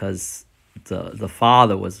me? Because the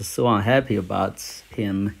father was so unhappy about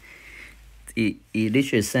him. He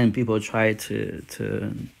literally sent people try to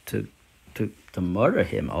murder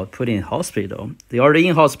him or put in hospital. They already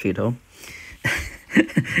in hospital.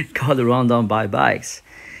 Got run down by bikes.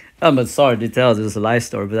 I'm sorry to tell this life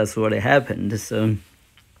story, but that's what happened. So,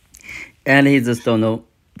 and he just don't know.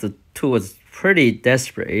 The two was pretty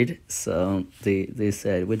desperate. So they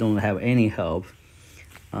said, we don't have any help.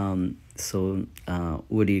 So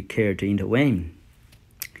would you care to intervene?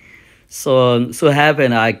 So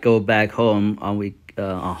happened I go back home on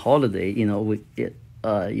holiday. You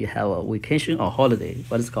have a vacation or holiday.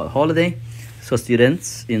 What is it called? Holiday. So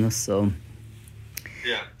students, so.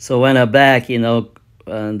 Yeah. So when I'm back,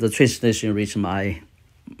 the train station reached my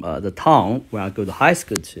the town where I go to high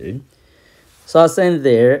school to. So I sent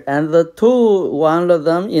there, and one of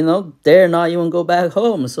them, dare not even go back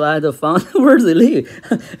home. So I had to find where they live.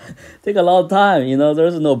 Take a long time,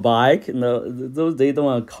 there's no bike, those they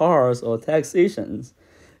don't have cars or taxi stations.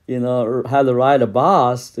 Had to ride a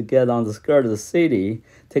bus to get on the skirt of the city,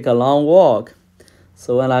 take a long walk.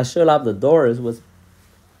 So when I showed up the doors, it was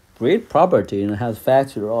great property, has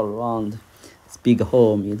factory all around. It's big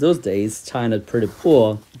home. In those days, China pretty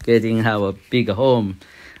poor, have a big home.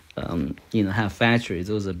 Have factories.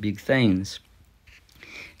 Those are big things.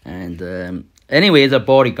 And anyway, the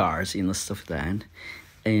bodyguards, stuff like that.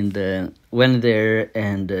 And went there,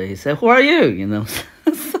 and he said, "Who are you?"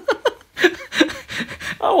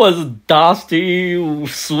 I was dusty,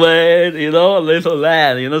 sweat, a little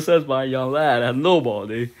lad, says my young lad, and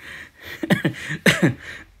nobody.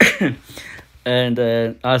 And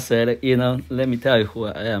I said, let me tell you who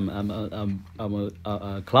I am. I'm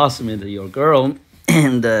a classmate of your girl.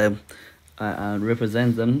 And I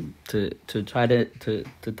represent them to try to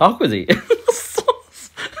talk with you.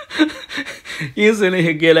 Instantly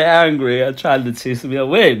he get angry and tried to chase me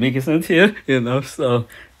away, making sense here, So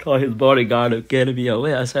call his bodyguard to get me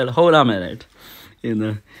away. I said, hold on a minute,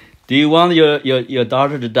 do you want your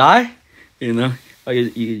daughter to die, or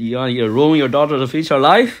you want to ruin your daughter's future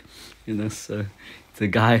life, So the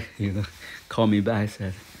guy, called me back,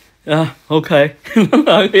 said, yeah, okay.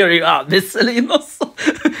 Here you are, this silly, So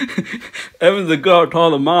even the girl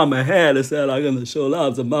told the mom ahead and said, I'm gonna show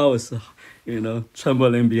love. The mom was,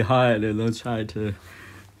 trembling behind, trying to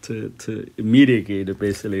mitigate,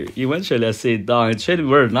 basically. Eventually, I sit down. It treated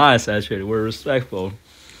very nice, actually, very respectful.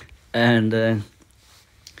 And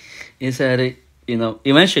he said,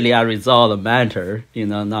 eventually I resolved the matter,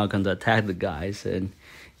 not gonna attack the guys. And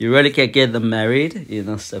you really can get them married,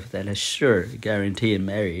 stuff that is sure, guaranteed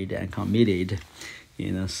married and committed,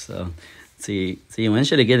 so they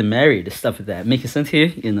eventually get married, stuff like that. Make sense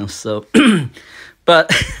here, so,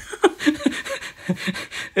 but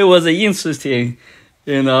it was interesting,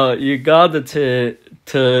 you got to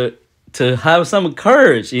have some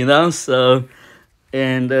courage, so,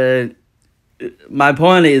 and my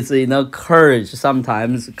point is, courage,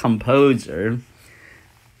 sometimes composure,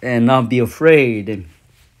 and not be afraid.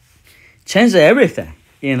 Change everything,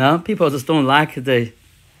 People just don't like to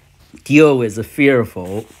deal with the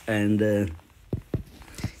fearful, and they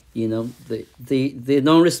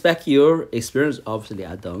don't respect your experience. Obviously,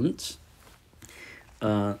 I don't.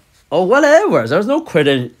 or whatever. There's no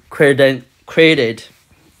credit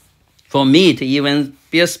for me to even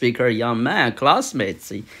be a speaker, a young man,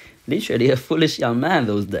 classmates, literally a foolish young man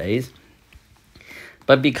those days.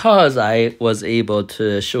 But because I was able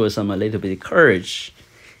to show some a little bit of courage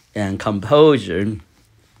and composure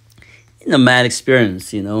in a mad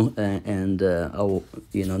experience, and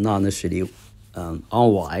not necessarily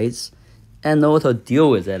unwise, and know how to deal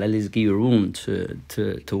with it, at least give you room to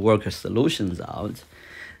work solutions out.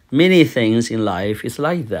 Many things in life is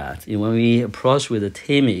like that. When we approach with a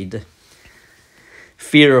timid,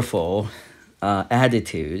 fearful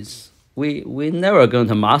attitudes, we never going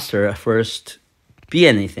to master first be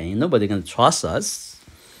anything. Nobody going to trust us.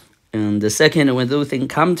 And the second, when those things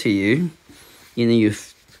come to you, you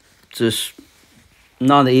just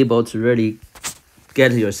not able to really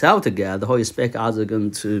get yourself together. How you expect others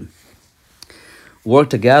going to work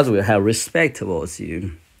together with, have respect towards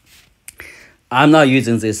you. I'm not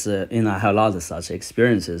using this, I have a lot of such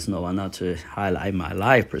experiences. No, I'm not to highlight my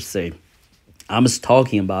life per se. I'm just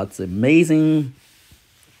talking about the amazing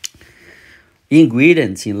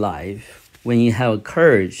ingredients in life. When you have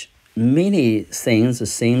courage, many things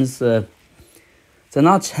seems they're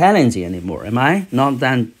not challenging anymore. Am I not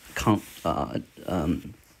that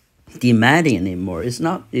demanding anymore? It's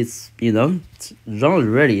not. It's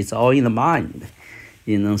really it's all in the mind.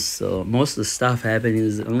 So most of the stuff happening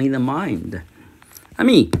is only in the mind. I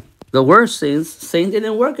mean, the worst thing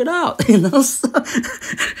didn't work it out.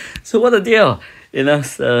 So what the deal?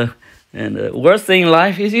 So and the worst thing in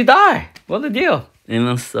life is you die. What the deal?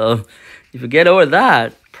 So if you get over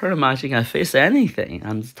that, pretty much you can face anything.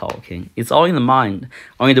 I'm just talking. It's all in the mind.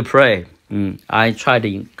 I need to pray. I try to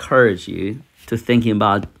encourage you to thinking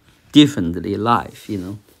about differently life.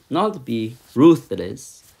 Not to be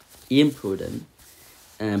ruthless, imprudent,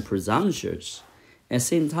 and presumptuous. At the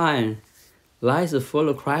same time, life is full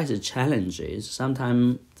of crisis challenges.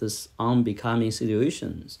 Sometimes this unbecoming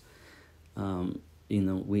situations.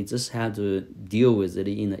 We just have to deal with it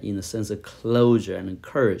in a sense of closure and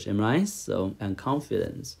courage, right? So, and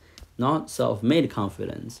confidence, not self-made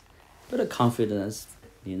confidence, but a confidence,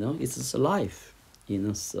 it's just a life,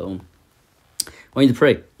 so I need to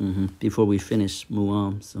pray before we finish, move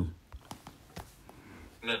on, so.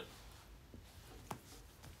 Amen.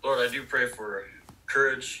 Lord, I do pray for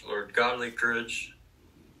courage, Lord, godly courage,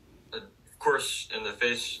 of course, in the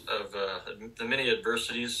face of the many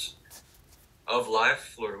adversities of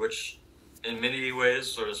life, Lord, which in many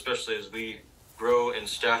ways, Lord, especially as we grow in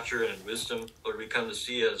stature and in wisdom, Lord, we come to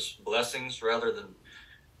see as blessings rather than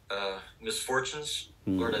misfortunes,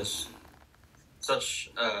 Lord, as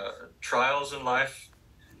such trials in life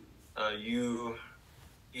you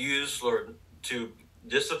use, Lord, to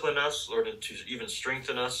discipline us, Lord, and to even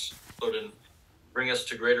strengthen us, Lord, and bring us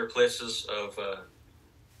to greater places of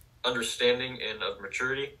understanding and of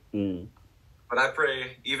maturity. But I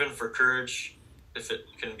pray even for courage, if it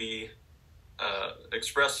can be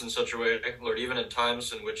expressed in such a way, Lord, even in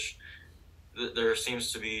times in which there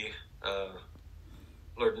seems to be,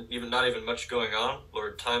 Lord, even not even much going on,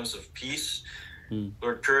 Lord, times of peace,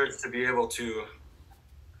 Lord, courage to be able to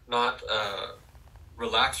not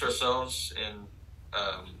relax ourselves in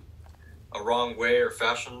a wrong way or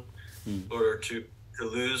fashion, Lord, or to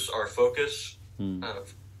lose our focus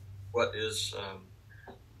of what is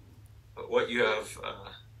what you have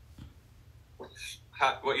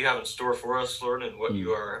in store for us, Lord, and what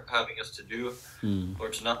you are having us to do,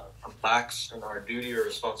 Lord, to not relax in our duty or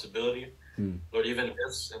responsibility. Lord, even in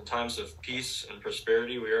times of peace and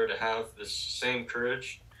prosperity, we are to have this same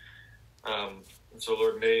courage. And so,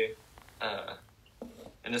 Lord, may,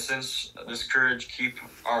 in a sense, this courage keep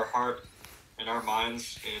our heart and our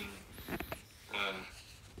minds in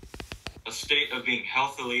a state of being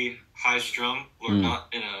healthily high-strung, Lord, not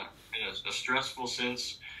in a stressful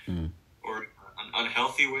sense or an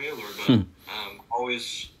unhealthy way, Lord, but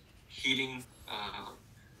always heeding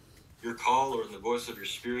your call, or in the voice of your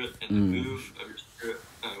Spirit and the move of your Spirit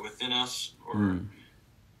within us or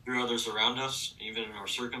through others around us, even in our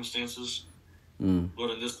circumstances. Lord,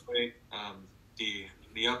 in this way, the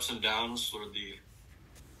ups and downs, Lord, the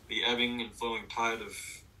ebbing and flowing tide of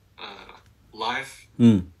life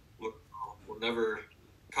will never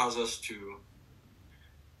cause us to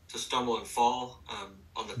stumble and fall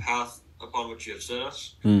on the path upon which you have set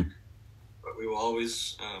us. But we will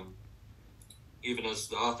always, even as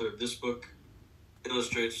the author of this book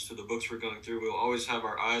illustrates to the books we're going through, we'll always have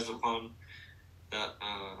our eyes upon that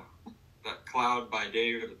cloud by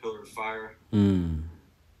day or the pillar of fire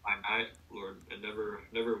by night, Lord, and never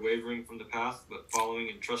wavering from the path, but following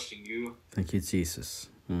and trusting you. Thank you, Jesus.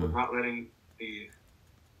 We're not letting the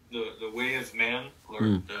the way of man,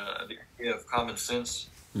 Lord, the idea of common sense,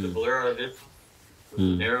 to blur our vision,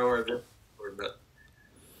 to narrow our vision, Lord, but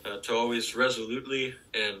to always resolutely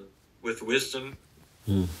and with wisdom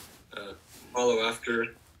follow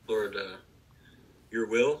after, Lord, your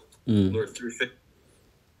will, Lord, through faith.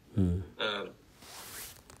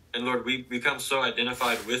 And Lord, we become so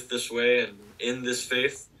identified with this way and in this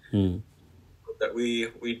faith that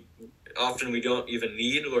we often we don't even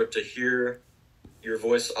need, Lord, to hear your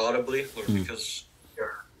voice audibly, Lord, because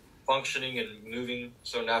you're functioning and moving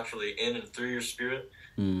so naturally in and through your Spirit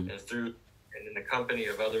and in the company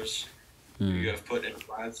of others who you have put in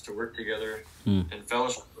lives to work together and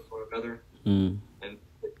fellowship with one another and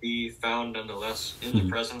be found nonetheless in the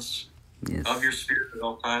presence of your Spirit at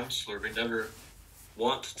all times. Lord, we never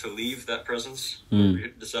want to leave that presence. Lord,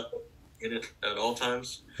 we desire in it at all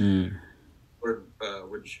times. Lord,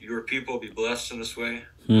 would your people be blessed in this way?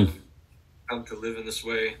 Come to live in this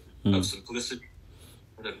way of simplicity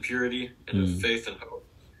and of purity and of faith and hope.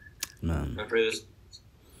 Amen. I pray this.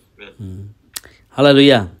 Amen.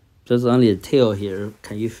 Hallelujah. There's only a tail here.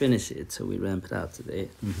 Can you finish it so we ramp it up today?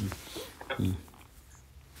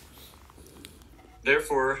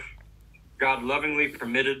 Therefore, God lovingly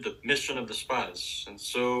permitted the mission of the spies, and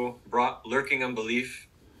so brought lurking unbelief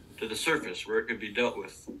to the surface where it could be dealt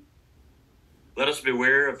with. Let us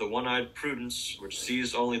beware of the one-eyed prudence which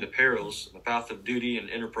sees only the perils in the path of duty and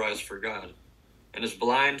enterprise for God, and is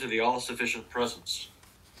blind to the all-sufficient presence,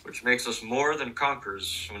 which makes us more than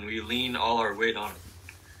conquerors when we lean all our weight on it.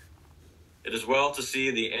 It is well to see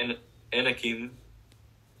the Anakim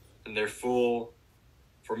in their full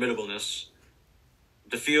formidableness,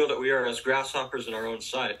 to feel that we are as grasshoppers in our own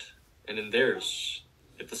sight, and in theirs,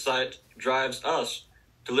 if the sight drives us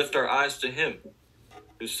to lift our eyes to him,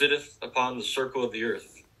 who sitteth upon the circle of the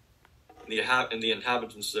earth, and the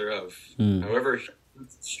inhabitants thereof, however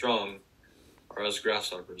strong, are as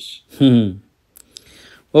grasshoppers.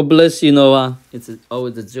 Well, bless you, Noah. It's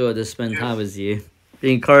always a joy to spend time with you.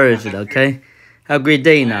 Be encouraged, okay? Have a great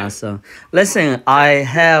day now. So, listen, I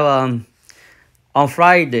have on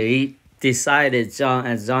Friday decided John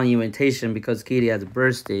invitation because Kitty has a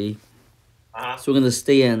birthday. So we're gonna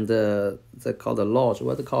stay in the called the lodge.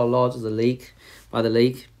 What they call lodge? The lake, by the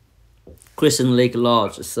lake, Christian Lake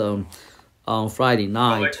Lodge. So on Friday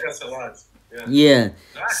night. Yeah.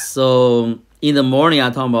 So in the morning, I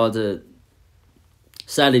talking about the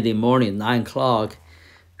Saturday morning, 9 o'clock.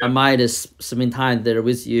 I might spend time there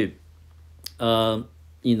with you.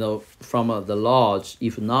 You know, from the lodge.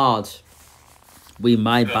 If not, we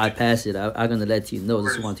might bypass it. I'm gonna let you know.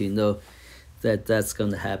 Just want you to know that that's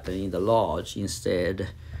gonna happen in the lodge instead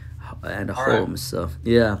at home. Right. So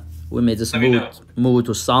yeah, we may just move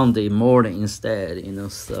to Sunday morning instead. You know,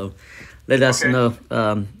 so let us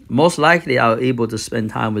know. Most likely, I'll be able to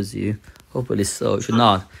spend time with you. Hopefully so. If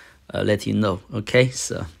not, let you know. Okay.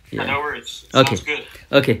 So yeah. No worries. Okay. Sounds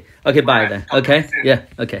good. Okay. Bye then. I'll Okay. Yeah.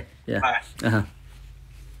 Okay. Yeah. Bye.